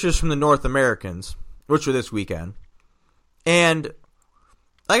some pictures from the North Americans, which were this weekend, and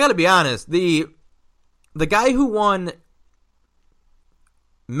I got to be honest, the guy who won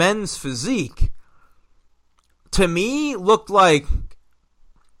men's physique, to me, looked like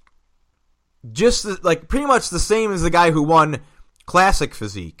pretty much the same as the guy who won classic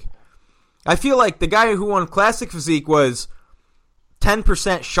physique. I feel like the guy who won classic physique was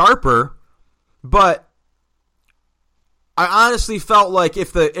 10% sharper, but I honestly felt like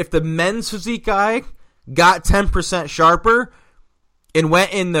if the men's physique guy got 10% sharper and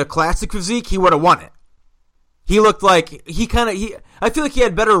went in the classic physique, he would have won it. He looked like I feel like he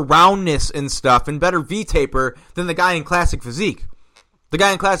had better roundness and stuff and better V-taper than the guy in classic physique. The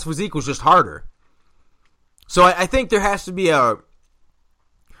guy in classic physique was just harder. So I think there has to be there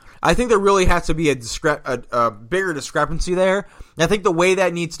really has to be a bigger discrepancy there. And I think the way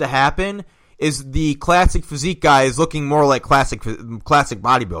that needs to happen is the classic physique guys looking more like classic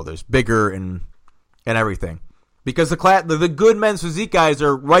bodybuilders, bigger and everything. Because the good men's physique guys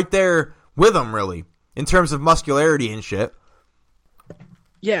are right there with them, really, in terms of muscularity and shit.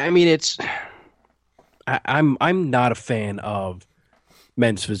 Yeah, I mean, I'm not a fan of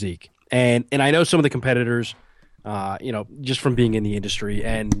men's physique, and I know some of the competitors, just from being in the industry,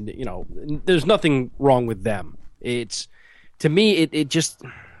 and there's nothing wrong with them. To me,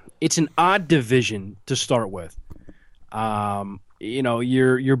 it's an odd division to start with.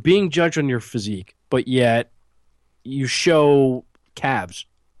 You're being judged on your physique, but yet you show calves,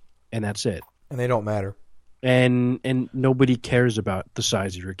 and that's it. And they don't matter. And nobody cares about the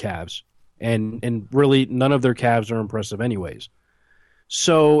size of your calves, and really none of their calves are impressive anyways.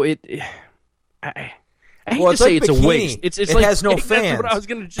 So I hate to say it's a waste. It like, has no fans. That's what I was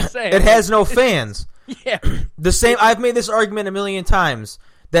going to just say. It has no fans. Yeah. The same. I've made this argument a million times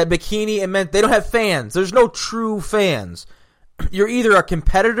that bikini and men, they don't have fans. There's no true fans. You're either a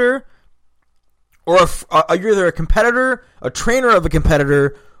competitor or you're either a competitor, a trainer of a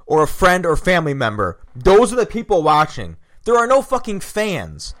competitor, or a friend or family member. Those are the people watching. There are no fucking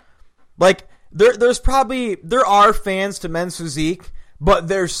fans. Like there are fans to men's physique, but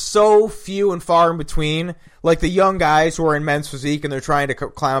they're so few and far in between. Like the young guys who are in men's physique and they're trying to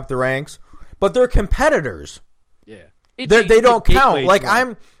climb up the ranks, but they're competitors. Yeah, they don't count.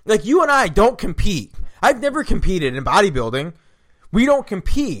 Like you and I don't compete. I've never competed in bodybuilding. We don't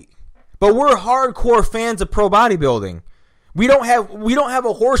compete, but we're hardcore fans of pro bodybuilding. We don't have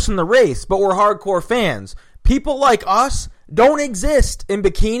a horse in the race, but we're hardcore fans. People like us don't exist in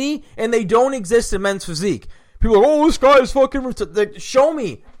bikini, and they don't exist in men's physique. People are, oh, this guy is fucking... Show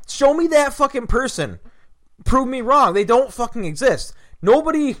me that fucking person. Prove me wrong. They don't fucking exist.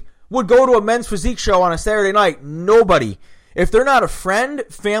 Nobody would go to a men's physique show on a Saturday night. Nobody. If they're not a friend,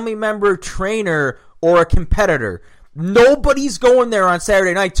 family member, trainer, or a competitor, nobody's going there on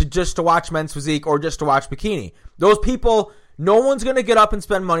Saturday night just to watch men's physique or just to watch bikini. Those people, no one's going to get up and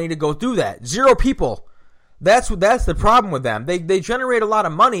spend money to go do that. Zero people. That's the problem with them. They generate a lot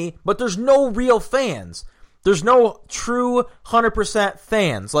of money, but there's no real fans. There's no true 100%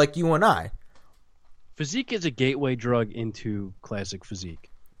 fans like you and I. Physique is a gateway drug into classic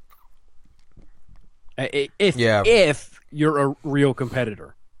physique. If you're a real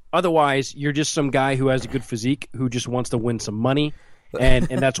competitor. Otherwise, you're just some guy who has a good physique who just wants to win some money, and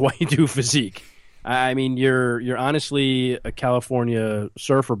that's why you do physique. I mean, you're honestly a California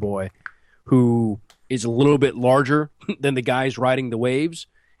surfer boy who is a little bit larger than the guys riding the waves,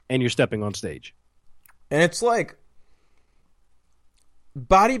 and you're stepping on stage. And it's like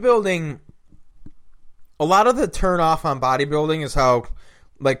bodybuilding, a lot of the turn off on bodybuilding is how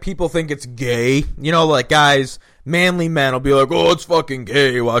like people think it's gay. You know, like guys, manly men will be like, oh, it's fucking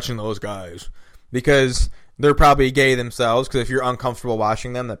gay watching those guys. Because they're probably gay themselves, because if you're uncomfortable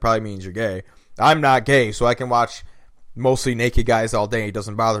watching them, that probably means you're gay. I'm not gay, so I can watch mostly naked guys all day. It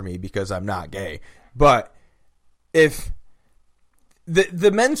doesn't bother me because I'm not gay. But if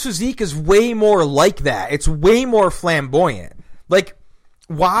the men's physique is way more like that. It's way more flamboyant. Like,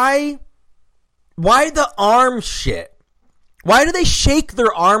 why the arm shit? Why do they shake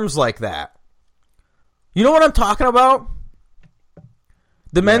their arms like that? You know what I'm talking about?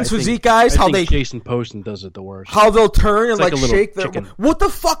 The men's physique guys, how they... Jason Poston does it the worst. How they'll turn and like shake their... chicken. What the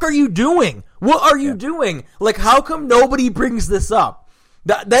fuck are you doing? What are you doing? Like, how come nobody brings this up?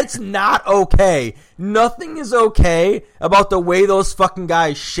 That's not okay. Nothing is okay about the way those fucking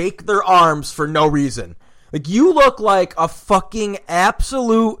guys shake their arms for no reason. Like, you look like a fucking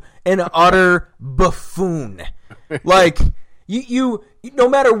absolute and utter buffoon. Like... You no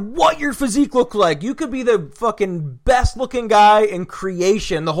matter what your physique looks like, you could be the fucking best looking guy in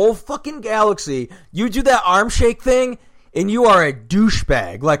creation, the whole fucking galaxy. You do that arm shake thing, and you are a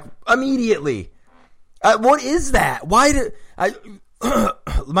douchebag. Like, immediately. What is that? Why did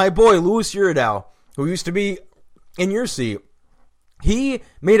my boy Louis Uridell, who used to be in your seat, he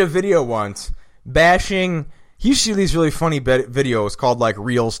made a video once bashing. He used to do these really funny videos called like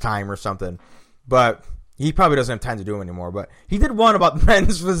Reels Time or something, but. He probably doesn't have time to do them anymore, but he did one about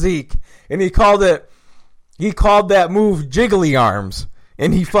men's physique, and he called that move jiggly arms,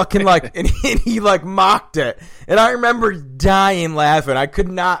 and he fucking like, and he like mocked it, and I remember dying laughing. I could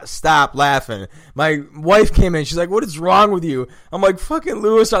not stop laughing. My wife came in, she's like, "What is wrong with you?" I'm like, "Fucking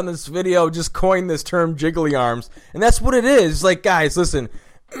Lewis on this video just coined this term jiggly arms," and that's what it is. Like, guys, listen,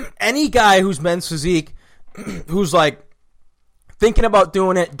 any guy who's men's physique, who's like, thinking about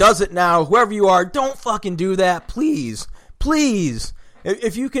doing it, does it now, whoever you are, don't fucking do that, please. Please.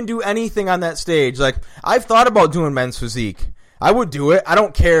 If you can do anything on that stage, like, I've thought about doing men's physique. I would do it. I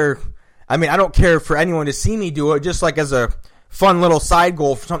don't care. I mean, I don't care for anyone to see me do it, just like as a fun little side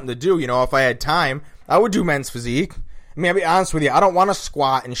goal for something to do, you know, if I had time, I would do men's physique. I mean, I'll be honest with you, I don't want to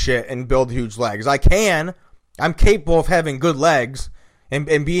squat and shit and build huge legs. I can. I'm capable of having good legs and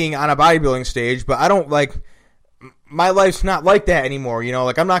being on a bodybuilding stage, but I don't, like... My life's not like that anymore, you know?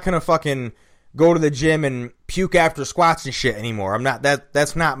 Like, I'm not going to fucking go to the gym and puke after squats and shit anymore. I'm not,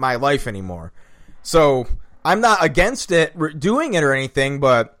 that's not my life anymore. So, I'm not against it, doing it or anything,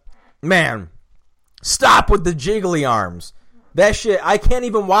 but, man, stop with the jiggly arms. That shit, I can't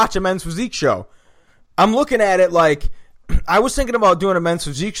even watch a men's physique show. I'm looking at it like, I was thinking about doing a men's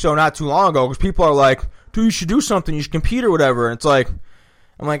physique show not too long ago, because people are like, dude, you should do something, you should compete or whatever, and it's like...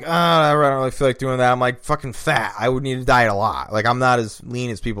 I'm like, I don't really feel like doing that. I'm like fucking fat. I would need to diet a lot. Like, I'm not as lean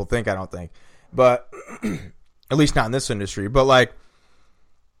as people think, I don't think. But, at least not in this industry. But, like,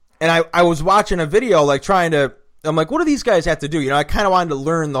 and I was watching a video, like, I'm like, what do these guys have to do? You know, I kind of wanted to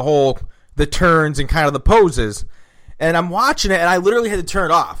learn the turns and kind of the poses. And I'm watching it, and I literally had to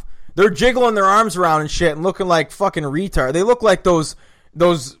turn it off. They're jiggling their arms around and shit and looking like fucking retard. They look like those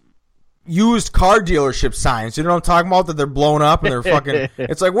used car dealership signs, you know what I'm talking about, that they're blown up and they're fucking,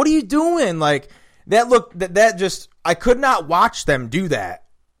 it's like, what are you doing? Like, that just, I could not watch them do that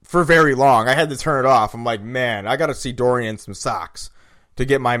for very long. I had to turn it off. I'm like, man, I gotta see Dorian in some socks to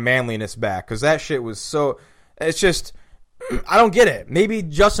get my manliness back, because that shit was so, it's just, I don't get it. Maybe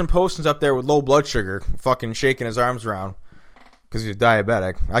Justin Poston's up there with low blood sugar, fucking shaking his arms around, because he's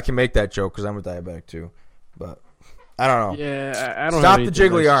diabetic. I can make that joke, because I'm a diabetic too, but... I don't know. Yeah, I don't Stop the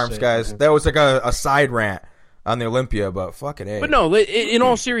jiggly arms, guys. That was like a side rant on the Olympia, but fucking A. But no, in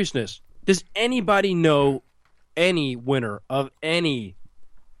all seriousness, does anybody know any winner of any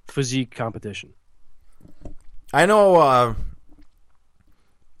physique competition? I know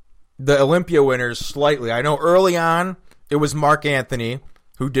the Olympia winners slightly. I know early on it was Mark Anthony,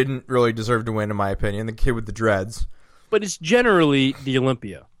 who didn't really deserve to win, in my opinion, the kid with the dreads. But it's generally the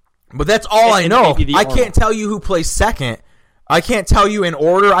Olympia. But that's all I know. I can't tell you who placed second. I can't tell you in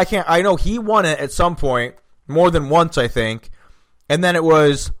order. I know he won it at some point, more than once, I think. And then it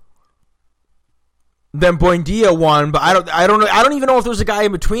was Then Buendia won, but I don't even know if there's a guy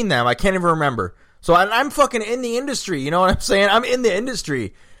in between them. I can't even remember. So I'm fucking in the industry. You know what I'm saying? I'm in the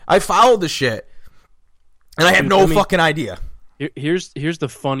industry. I follow the shit, and I have no fucking idea. Here's the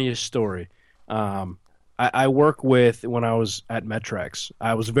funniest story. I work with, when I was at Metrex,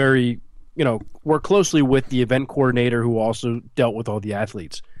 I was very, work closely with the event coordinator who also dealt with all the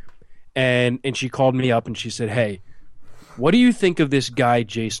athletes. And she called me up and she said, "Hey, what do you think of this guy,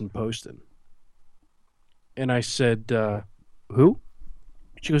 Jason Poston?" And I said, "Who?"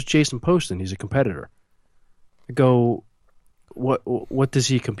 She goes, "Jason Poston. He's a competitor." I go, What does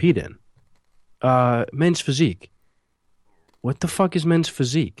he compete in?" Men's physique." "What the fuck is men's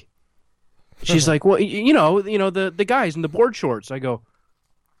physique?" She's like, "Well, the guys in the board shorts." I go,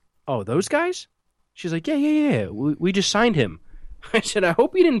 "Oh, those guys?" She's like, Yeah. We just signed him." I said, "I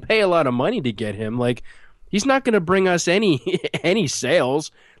hope you didn't pay a lot of money to get him. Like, he's not going to bring us any sales.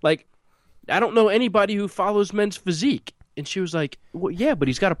 Like, I don't know anybody who follows men's physique." And she was like, "Well, yeah, but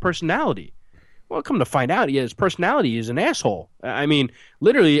he's got a personality." Well, come to find out, his personality is an asshole. I mean,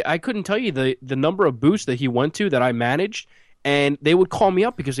 literally, I couldn't tell you the number of booths that he went to that I managed, and they would call me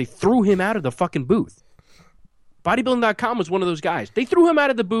up because they threw him out of the fucking booth. Bodybuilding.com was one of those guys. They threw him out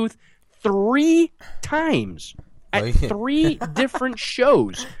of the booth 3 times at 3 different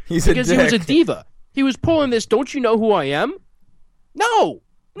shows because he was a diva. He was pulling this, "Don't you know who I am?" No.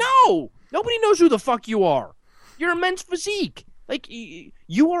 Nobody knows who the fuck you are. You're a men's physique. Like,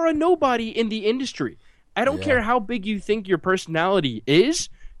 you are a nobody in the industry. I don't care how big you think your personality is.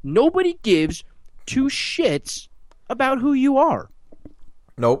 Nobody gives 2 shits about who you are.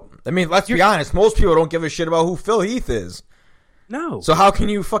 Nope. I mean, let's be honest. Most people don't give a shit about who Phil Heath is. No. So how can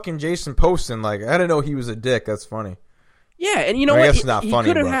you fucking Jason Poston? Like, I didn't know he was a dick. That's funny. Yeah, and you know what? He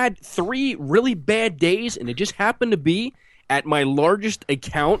could have had 3 really bad days, and it just happened to be at my largest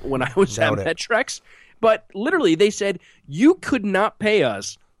account when I was at Metrex. But literally, they said, "You could not pay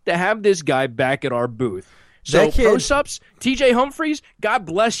us to have this guy back at our booth." So, Pro-Sups, TJ Humphries, God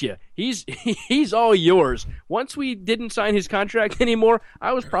bless you. He's all yours. Once we didn't sign his contract anymore,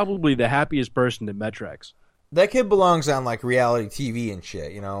 I was probably the happiest person at Metrex. That kid belongs on, like, reality TV and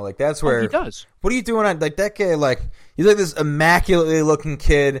shit, Like, that's where... he does. What are you doing on... Like, that kid, like... He's like this immaculately looking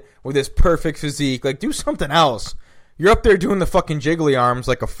kid with this perfect physique. Like, do something else. You're up there doing the fucking jiggly arms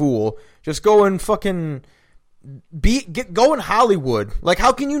like a fool. Just go and fucking... Go in Hollywood. Like,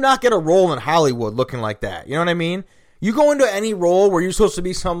 how can you not get a role in Hollywood looking like that? You know what I mean? You go into any role where you're supposed to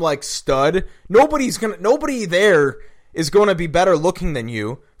be some, like, stud. Nobody there is going to be better looking than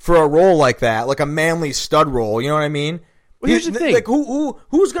you for a role like that, like a manly stud role. You know what I mean? Well, here's the thing. Like,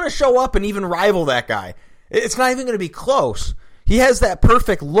 who's going to show up and even rival that guy? It's not even going to be close. He has that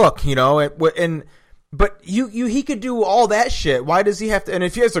perfect look, but he could do all that shit. Why does he have to? And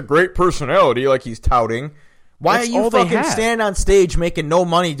if he has a great personality, like he's touting, why are you fucking standing on stage making no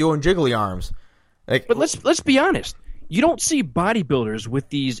money doing jiggly arms? Like, but let's be honest. You don't see bodybuilders with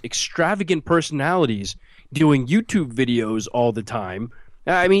these extravagant personalities doing YouTube videos all the time.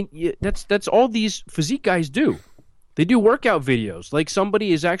 I mean, that's all these physique guys do. They do workout videos. Like,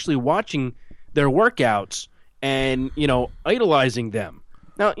 somebody is actually watching their workouts and, idolizing them.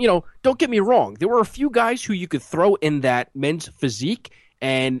 Now, don't get me wrong. There were a few guys who you could throw in that men's physique,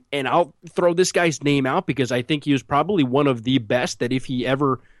 and I'll throw this guy's name out because I think he was probably one of the best, that if he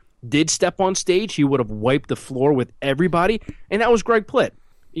ever did step on stage, he would have wiped the floor with everybody, and that was Greg Plitt.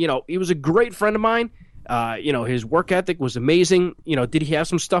 He was a great friend of mine. His work ethic was amazing. Did he have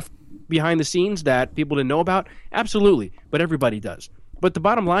some stuff behind the scenes that people didn't know about? Absolutely, but everybody does. But the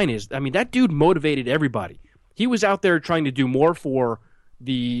bottom line is, I mean, that dude motivated everybody. He was out there trying to do more for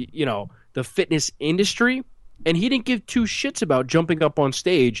the fitness industry, and he didn't give 2 shits about jumping up on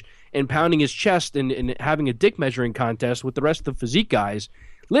stage and pounding his chest and having a dick measuring contest with the rest of the physique guys.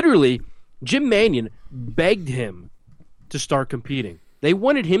 Literally, Jim Mannion begged him to start competing. They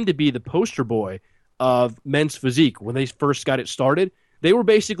wanted him to be the poster boy of men's physique when they first got it started. They were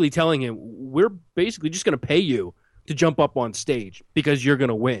basically telling him, "We're basically just going to pay you to jump up on stage because you're going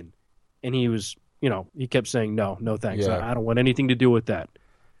to win." And he was, he kept saying, no thanks. Yeah. I don't want anything to do with that.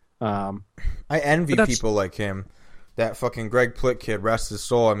 I envy people like him. That fucking Greg Plitt kid, rest his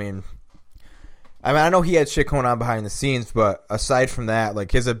soul. I mean, I know he had shit going on behind the scenes, but aside from that,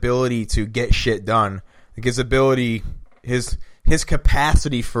 like, his ability to get shit done, like his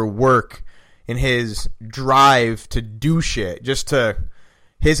capacity for work and his drive to do shit,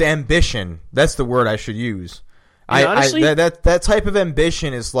 his ambition, that's the word I should use. Honestly, that type of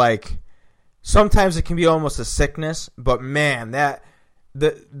ambition is like, sometimes it can be almost a sickness, but man, that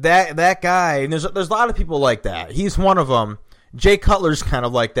guy, and there's a lot of people like that. He's one of them. Jay Cutler's kind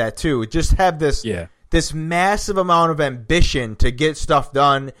of like that too. Just have this this massive amount of ambition to get stuff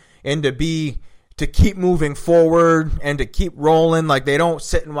done and to keep moving forward and to keep rolling. Like, they don't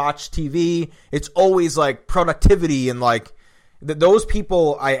sit and watch TV. It's always like productivity, and like those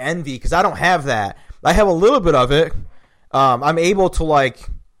people I envy, because I don't have that. I have a little bit of it. I'm able to like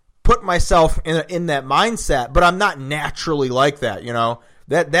put myself in that mindset, but I'm not naturally like that. You know,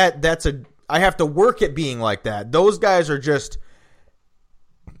 I have to work at being like that. Those guys are just,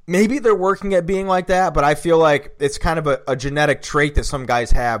 maybe they're working at being like that, but I feel like it's kind of a genetic trait that some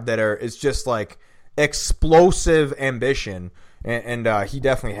guys have it's just like explosive ambition, and he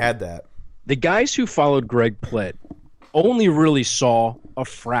definitely had that. The guys who followed Greg Plitt only really saw a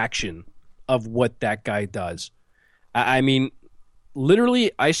fraction of what that guy does. I mean,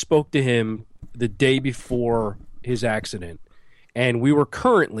 literally, I spoke to him the day before his accident, and we were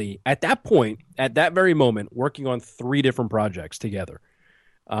currently, at that point, at that very moment, working on 3 different projects together.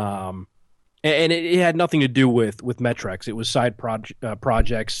 And it had nothing to do with Metrex. It was side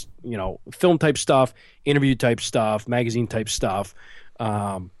projects, you know, film type stuff, interview type stuff, magazine type stuff.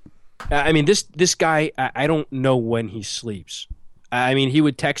 I mean, this guy, I don't know when he sleeps. I mean, he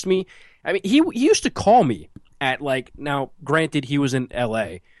would text me. I mean, he used to call me at, like, now, granted, he was in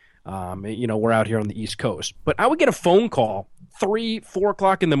L.A. You know, we're out here on the East Coast. But I would get a phone call 3, 4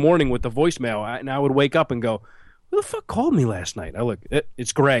 o'clock in the morning with the voicemail, and I would wake up and go, who the fuck called me last night? I look,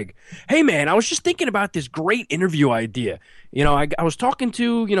 it's Greg. Hey, man, I was just thinking about this great interview idea. You know, I was talking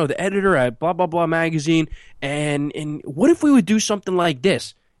to, you know, the editor at blah, blah, blah magazine, and what if we would do something like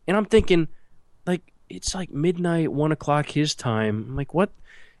this? And I'm thinking, like, it's like midnight, 1 o'clock his time. I'm like, what?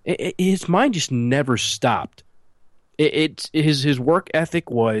 His mind just never stopped. His work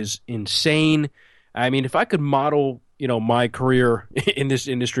ethic was insane. I mean, if I could model, you know, my career in this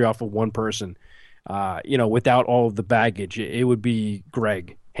industry off of one person, you know, without all of the baggage, it would be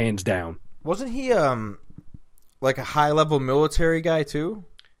Greg, hands down. Wasn't he like a high-level military guy too?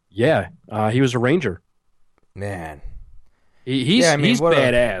 Yeah, he was a Ranger. Man, he's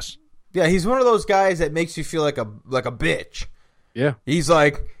badass. He's one of those guys that makes you feel like a bitch. Yeah, he's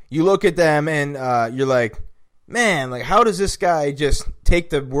like, you look at them and you're like, man, like, how does this guy just take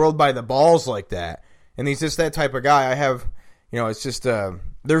the world by the balls like that? And he's just that type of guy. I have, you know, it's just they're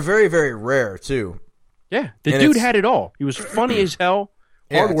very, very rare too. Yeah, the dude had it all. He was funny as hell.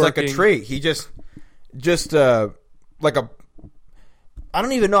 Yeah, it's like a trait. He just like a, I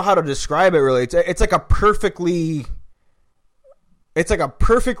don't even know how to describe it really. It's like a perfectly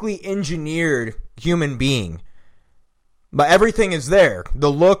engineered human being. But everything is there. The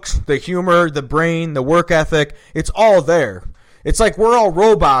looks, the humor, the brain, the work ethic, it's all there. It's like we're all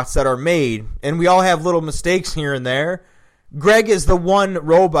robots that are made, and we all have little mistakes here and there. Greg is the one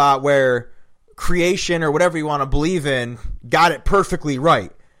robot where creation, or whatever you want to believe in, got it perfectly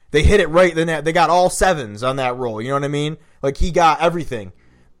right. They hit it right. They got all 7s on that roll. You know what I mean? Like, he got everything.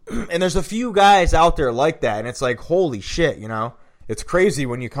 And there's a few guys out there like that, and it's like, holy shit, you know? It's crazy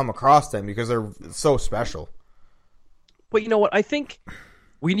when you come across them because they're so special. But you know what? I think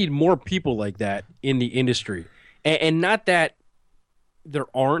we need more people like that in the industry. And not that there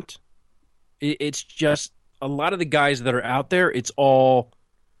aren't. It's just a lot of the guys that are out there, it's all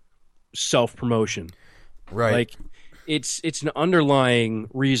self-promotion. Right. Like, it's an underlying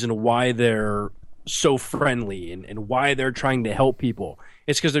reason why they're so friendly and why they're trying to help people.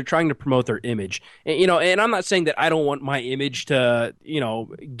 It's because they're trying to promote their image. And, you know, and I'm not saying that I don't want my image to, you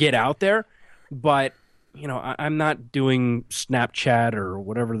know, get out there, but you know, I'm not doing Snapchat or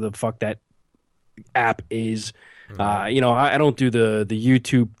whatever the fuck that app is. Mm-hmm. You know, I don't do the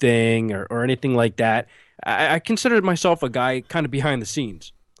YouTube thing or anything like that. I consider myself a guy kind of behind the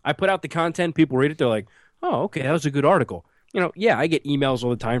scenes. I put out the content, people read it, they're like, oh, okay, that was a good article. You know, yeah, I get emails all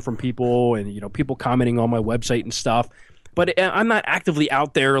the time from people and, you know, people commenting on my website and stuff. But I'm not actively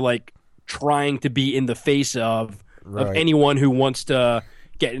out there, like, trying to be in the face of anyone who wants to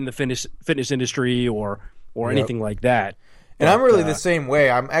get in the fitness industry or anything like that. And I'm really the same way.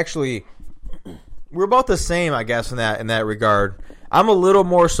 We're about the same, I guess, in that regard. I'm a little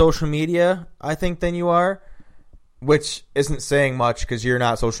more social media, I think, than you are, which isn't saying much because you're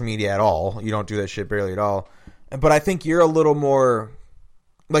not social media at all. You don't do that shit barely at all. But I think you're a little more,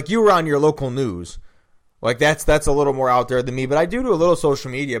 like, you were on your local news. Like, that's a little more out there than me. But I do a little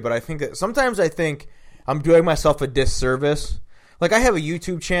social media, but I think that sometimes I think I'm doing myself a disservice. Like, I have a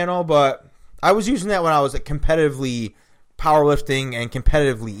YouTube channel, but I was using that when I was competitively powerlifting and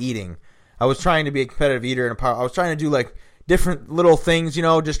competitively eating. I was trying to be a competitive eater, and I was trying to do, like, different little things, you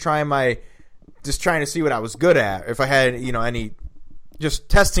know, just trying to see what I was good at. If I had, you know, just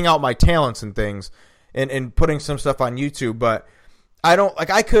testing out my talents and things and putting some stuff on YouTube. But I don't like.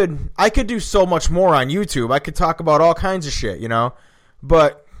 I could do so much more on YouTube. I could talk about all kinds of shit,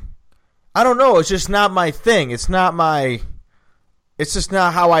 but I don't know. It's just not my thing. It's just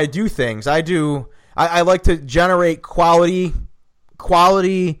not how I do things. I like to generate quality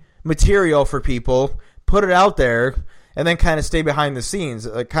material for people, put it out there, and then kind of stay behind the scenes,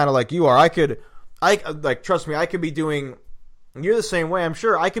 kind of like you are. Trust me, I could be doing. You're the same way, I'm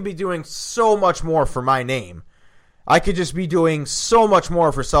sure. I could be doing so much more for my name. I could just be doing so much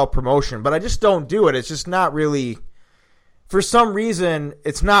more for self-promotion, but I just don't do it. It's just not really, for some reason,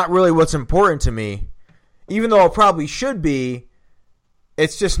 it's not really what's important to me. Even though it probably should be,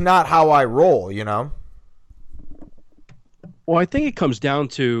 it's just not how I roll, Well, I think it comes down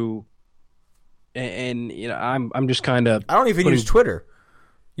to, and I'm just kind of. I don't even use Twitter.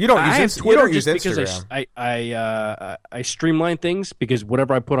 You don't use Twitter. You don't use Instagram. Because I streamline things, because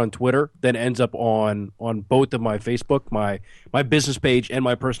whatever I put on Twitter then ends up on both of my Facebook, my business page and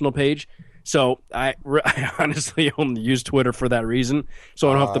my personal page. So I honestly only use Twitter for that reason, so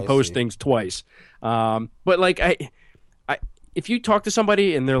I don't have to post things twice. But like if you talk to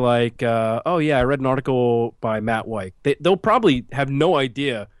somebody and they're like, "Oh yeah, I read an article by Matt White," they'll probably have no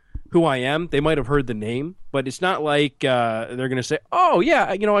idea who I am. They might have heard the name, but it's not like they're going to say, "Oh yeah,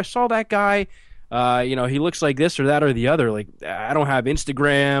 I saw that guy. He looks like this or that or the other." Like, I don't have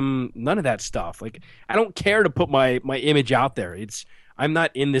Instagram, none of that stuff. Like, I don't care to put my image out there. I'm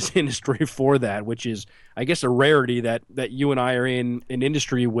not in this industry for that, which is, I guess, a rarity that you and I are in an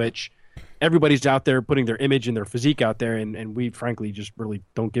industry which everybody's out there putting their image and their physique out there, and we frankly just really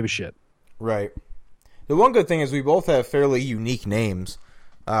don't give a shit. Right. The one good thing is we both have fairly unique names.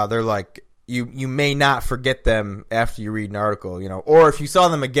 They're like, you may not forget them after you read an article, or if you saw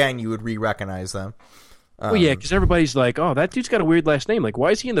them again, you would re-recognize them. Well, yeah, because everybody's like, "Oh, that dude's got a weird last name. Like,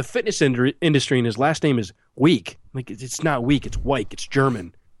 why is he in the fitness industry and his last name is Week?" Like, it's not Week, it's White. It's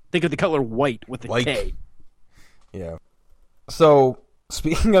German. Think of the color white with a White. K. Yeah. So,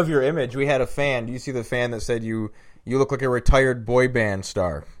 speaking of your image, we had a fan. Do you see the fan that said you look like a retired boy band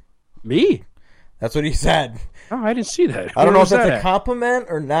star? Me? That's what he said. Oh, I didn't see that. I don't know if that's a compliment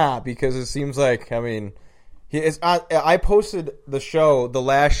or not, because it seems like, I posted the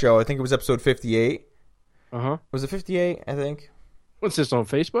last show, I think it was episode 58. Uh-huh. Was it 58, I think? What's this, on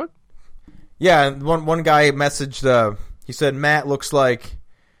Facebook? Yeah, and one guy messaged, he said, Matt looks like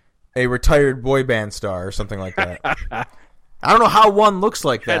a retired boy band star or something like that. I don't know how one looks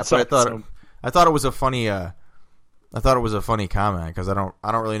like that, but awesome. I thought it was a funny comment, because I don't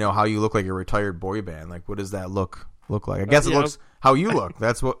really know how you look like a retired boy band. Like, what does that look like? I guess it looks how you look.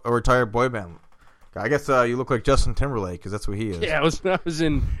 That's what a retired boy band. I guess you look like Justin Timberlake, because that's what he is. Yeah, I was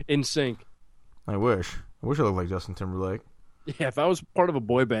in sync. I wish I looked like Justin Timberlake. Yeah, if I was part of a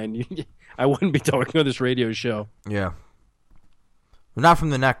boy band, I wouldn't be talking on this radio show. Yeah, but not from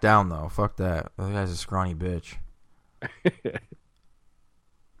the neck down though. Fuck that. That guy's a scrawny bitch.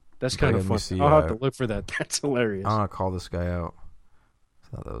 That's kind of fun. I'll have to look for that. That's hilarious. I'm gonna call this guy out.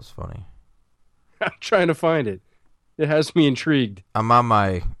 I thought that was funny. I'm trying to find it. It has me intrigued. I'm on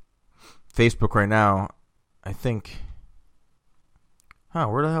my Facebook right now. I think.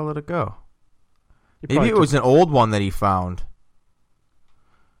 Where the hell did it go? Maybe it was an old one that he found.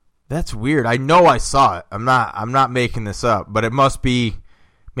 That's weird. I know I saw it. I'm not making this up, but it must be.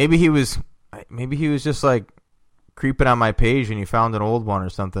 Maybe he was just like creeping on my page and he found an old one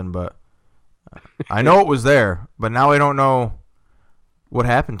or something. But I know it was there. But now I don't know what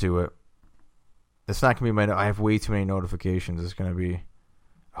happened to it. It's not gonna be I have way too many notifications. It's gonna be.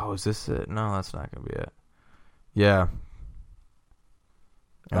 Oh, is this it? No, that's not gonna be it. Yeah.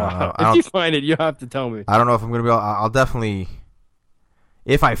 If you find it, you have to tell me. I don't know if I'm going to be able... I'll definitely...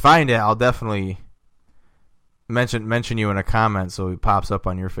 If I find it, I'll definitely mention you in a comment so it pops up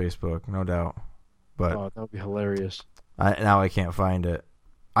on your Facebook, no doubt. But that would be hilarious. Now I can't find it.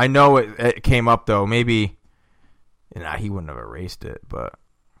 I know it came up, though. Maybe... he wouldn't have erased it, but...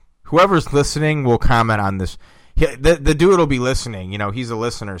 Whoever's listening will comment on this. The dude will be listening. He's a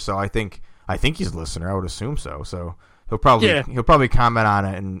listener, so I think he's a listener. I would assume so. So... He'll probably comment on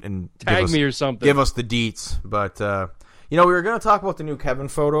it and tag me or something. Give us the deets. But we were going to talk about the new Kevin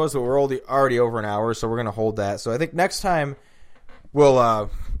photos, but we're already over an hour, so we're going to hold that. So I think next time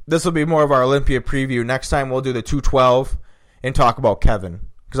this will be more of our Olympia preview. Next time we'll do the 212 and talk about Kevin,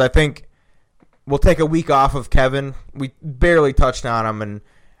 because I think we'll take a week off of Kevin. We barely touched on him, and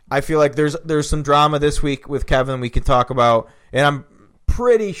I feel like there's some drama this week with Kevin we can talk about, and I'm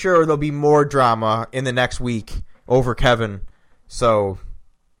pretty sure there'll be more drama in the next week over Kevin. So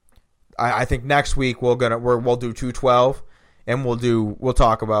I think next week we'll do 212 and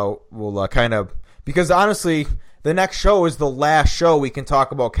we'll kind of, because honestly the next show is the last show we can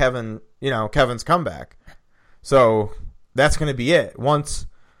talk about Kevin's comeback. So that's going to be it. Once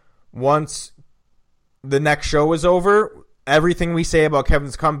the next show is over, everything we say about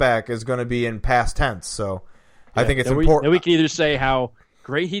Kevin's comeback is going to be in past tense. So I think it's important. Then we can either say how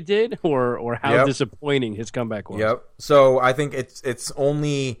great he did or how disappointing his comeback was. Yep. So I think it's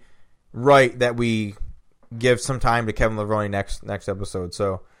only right that we give some time to Kevin Levrone next episode.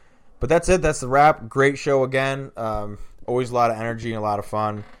 So, but that's it. That's the wrap. Great show again. Always a lot of energy and a lot of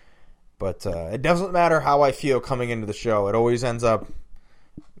fun. But it doesn't matter how I feel coming into the show. It always ends up,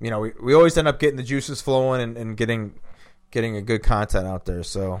 we always end up getting the juices flowing and getting a good content out there.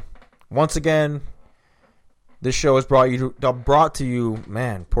 So, once again, this show is brought to you,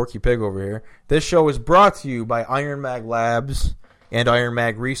 man, Porky Pig over here. This show is brought to you by Iron Mag Labs and Iron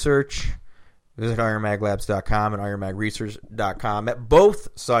Mag Research. Visit ironmaglabs.com and ironmagresearch.com. At both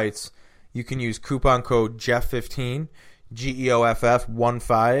sites, you can use coupon code JEFF15,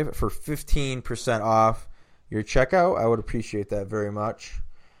 GEOFF15 for 15% off your checkout. I would appreciate that very much.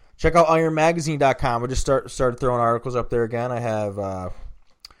 Check out ironmagazine.com. I just started throwing articles up there again. I have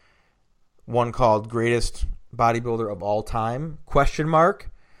one called Greatest Bodybuilder of All Time, ?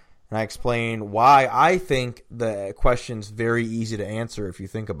 And I explain why I think the question's very easy to answer if you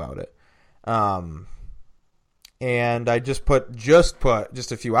think about it. And I just put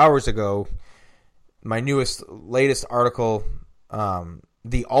a few hours ago my latest article,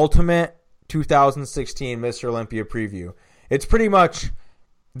 the Ultimate 2016 Mr. Olympia Preview. It's pretty much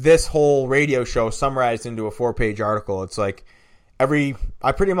this whole radio show summarized into a 4-page article. It's like I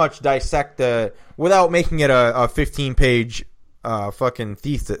pretty much dissect without making it a 15-page fucking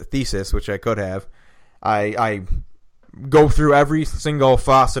thesis, which I could have. I go through every single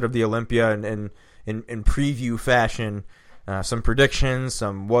facet of the Olympia in preview fashion, some predictions,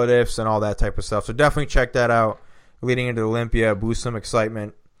 some what ifs, and all that type of stuff. So definitely check that out. Leading into Olympia, boost some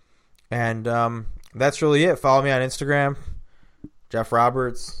excitement, and that's really it. Follow me on Instagram, Jeff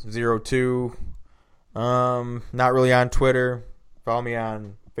Roberts 02. Not really on Twitter. Follow me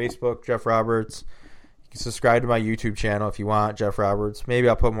on Facebook, Jeff Roberts. You can subscribe to my YouTube channel if you want, Jeff Roberts. Maybe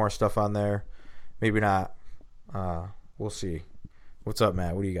I'll put more stuff on there. Maybe not. We'll see. What's up,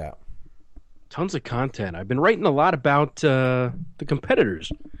 Matt? What do you got? Tons of content. I've been writing a lot about the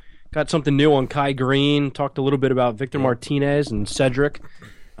competitors. Got something new on Kai Green. Talked a little bit about Victor Martinez and Cedric.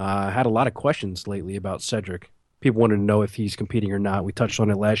 Had a lot of questions lately about Cedric. People wanted to know if he's competing or not. We touched on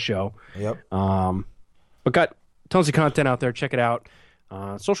it last show. Yep. But got tons of content out there. Check it out.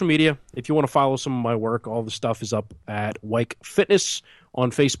 Social media, if you want to follow some of my work, all the stuff is up at Wyke Fitness on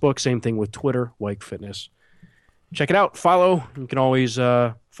Facebook. Same thing with Twitter, Wyke Fitness. Check it out. Follow. You can always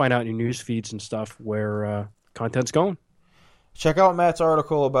find out in your news feeds and stuff where content's going. Check out Matt's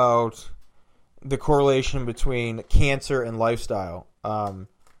article about the correlation between cancer and lifestyle.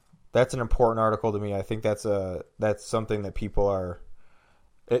 That's an important article to me. I think that's something that people are.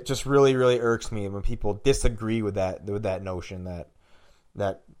 It just really, really irks me when people disagree with that notion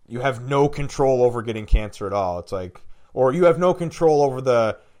that you have no control over getting cancer at all. It's like, or you have no control over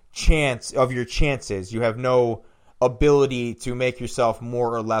the chance of your chances. You have no ability to make yourself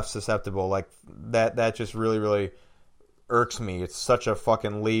more or less susceptible. Like that just really, really irks me. It's such a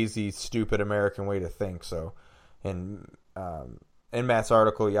fucking lazy, stupid American way to think. So, in Matt's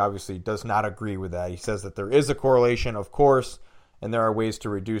article, he obviously does not agree with that. He says that there is a correlation, of course, and there are ways to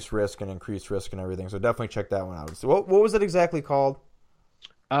reduce risk and increase risk and everything. So definitely check that one out. So what was it exactly called?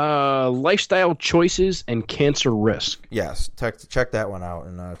 Lifestyle choices and cancer risk. Yes, check that one out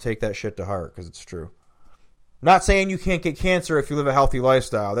and take that shit to heart because it's true. I'm not saying you can't get cancer if you live a healthy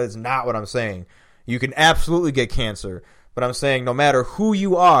lifestyle. That is not what I'm saying. You can absolutely get cancer, but I'm saying no matter who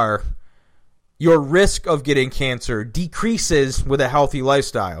you are, your risk of getting cancer decreases with a healthy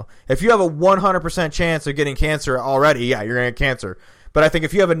lifestyle. If you have a 100% chance of getting cancer already, yeah, you're going to get cancer. But I think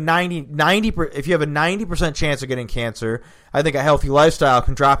if you have a 90% chance of getting cancer, I think a healthy lifestyle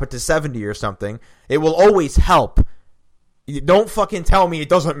can drop it to 70 or something. It will always help. Don't fucking tell me it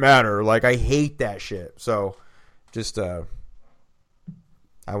doesn't matter. Like, I hate that shit. So, just I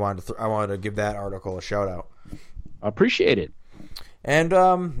wanted to give that article a shout out. I appreciate it. And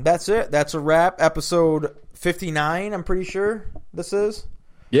that's it. That's a wrap. Episode 59, I'm pretty sure this is.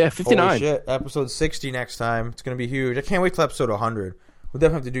 Yeah, 59. Holy shit. Episode 60 next time. It's going to be huge. I can't wait till episode 100. We'll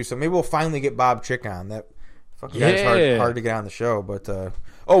definitely have to do something. Maybe we'll finally get Bob Chick on. That fucking guy's hard to get on the show. But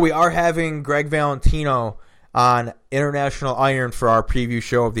we are having Greg Valentino on International Iron for our preview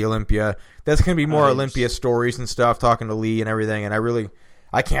show of the Olympia. That's going to be more Olympia stories and stuff, talking to Lee and everything. And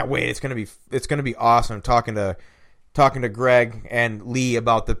I can't wait. It's going to be awesome talking to talking to Greg and Lee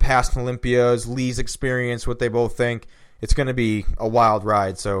about the past Olympias, Lee's experience, what they both think. It's going to be a wild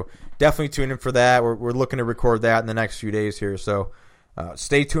ride, so definitely tune in for that. We're looking to record that in the next few days here, so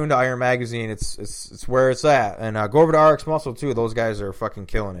stay tuned to Iron Magazine. It's where it's at. And go over to RX Muscle, too. Those guys are fucking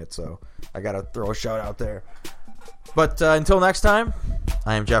killing it, so I got to throw a shout out there. But until next time,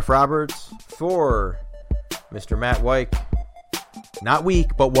 I am Jeff Roberts for Mr. Matt Wyke. Not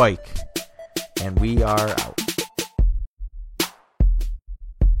weak, but Wyke. And we are out.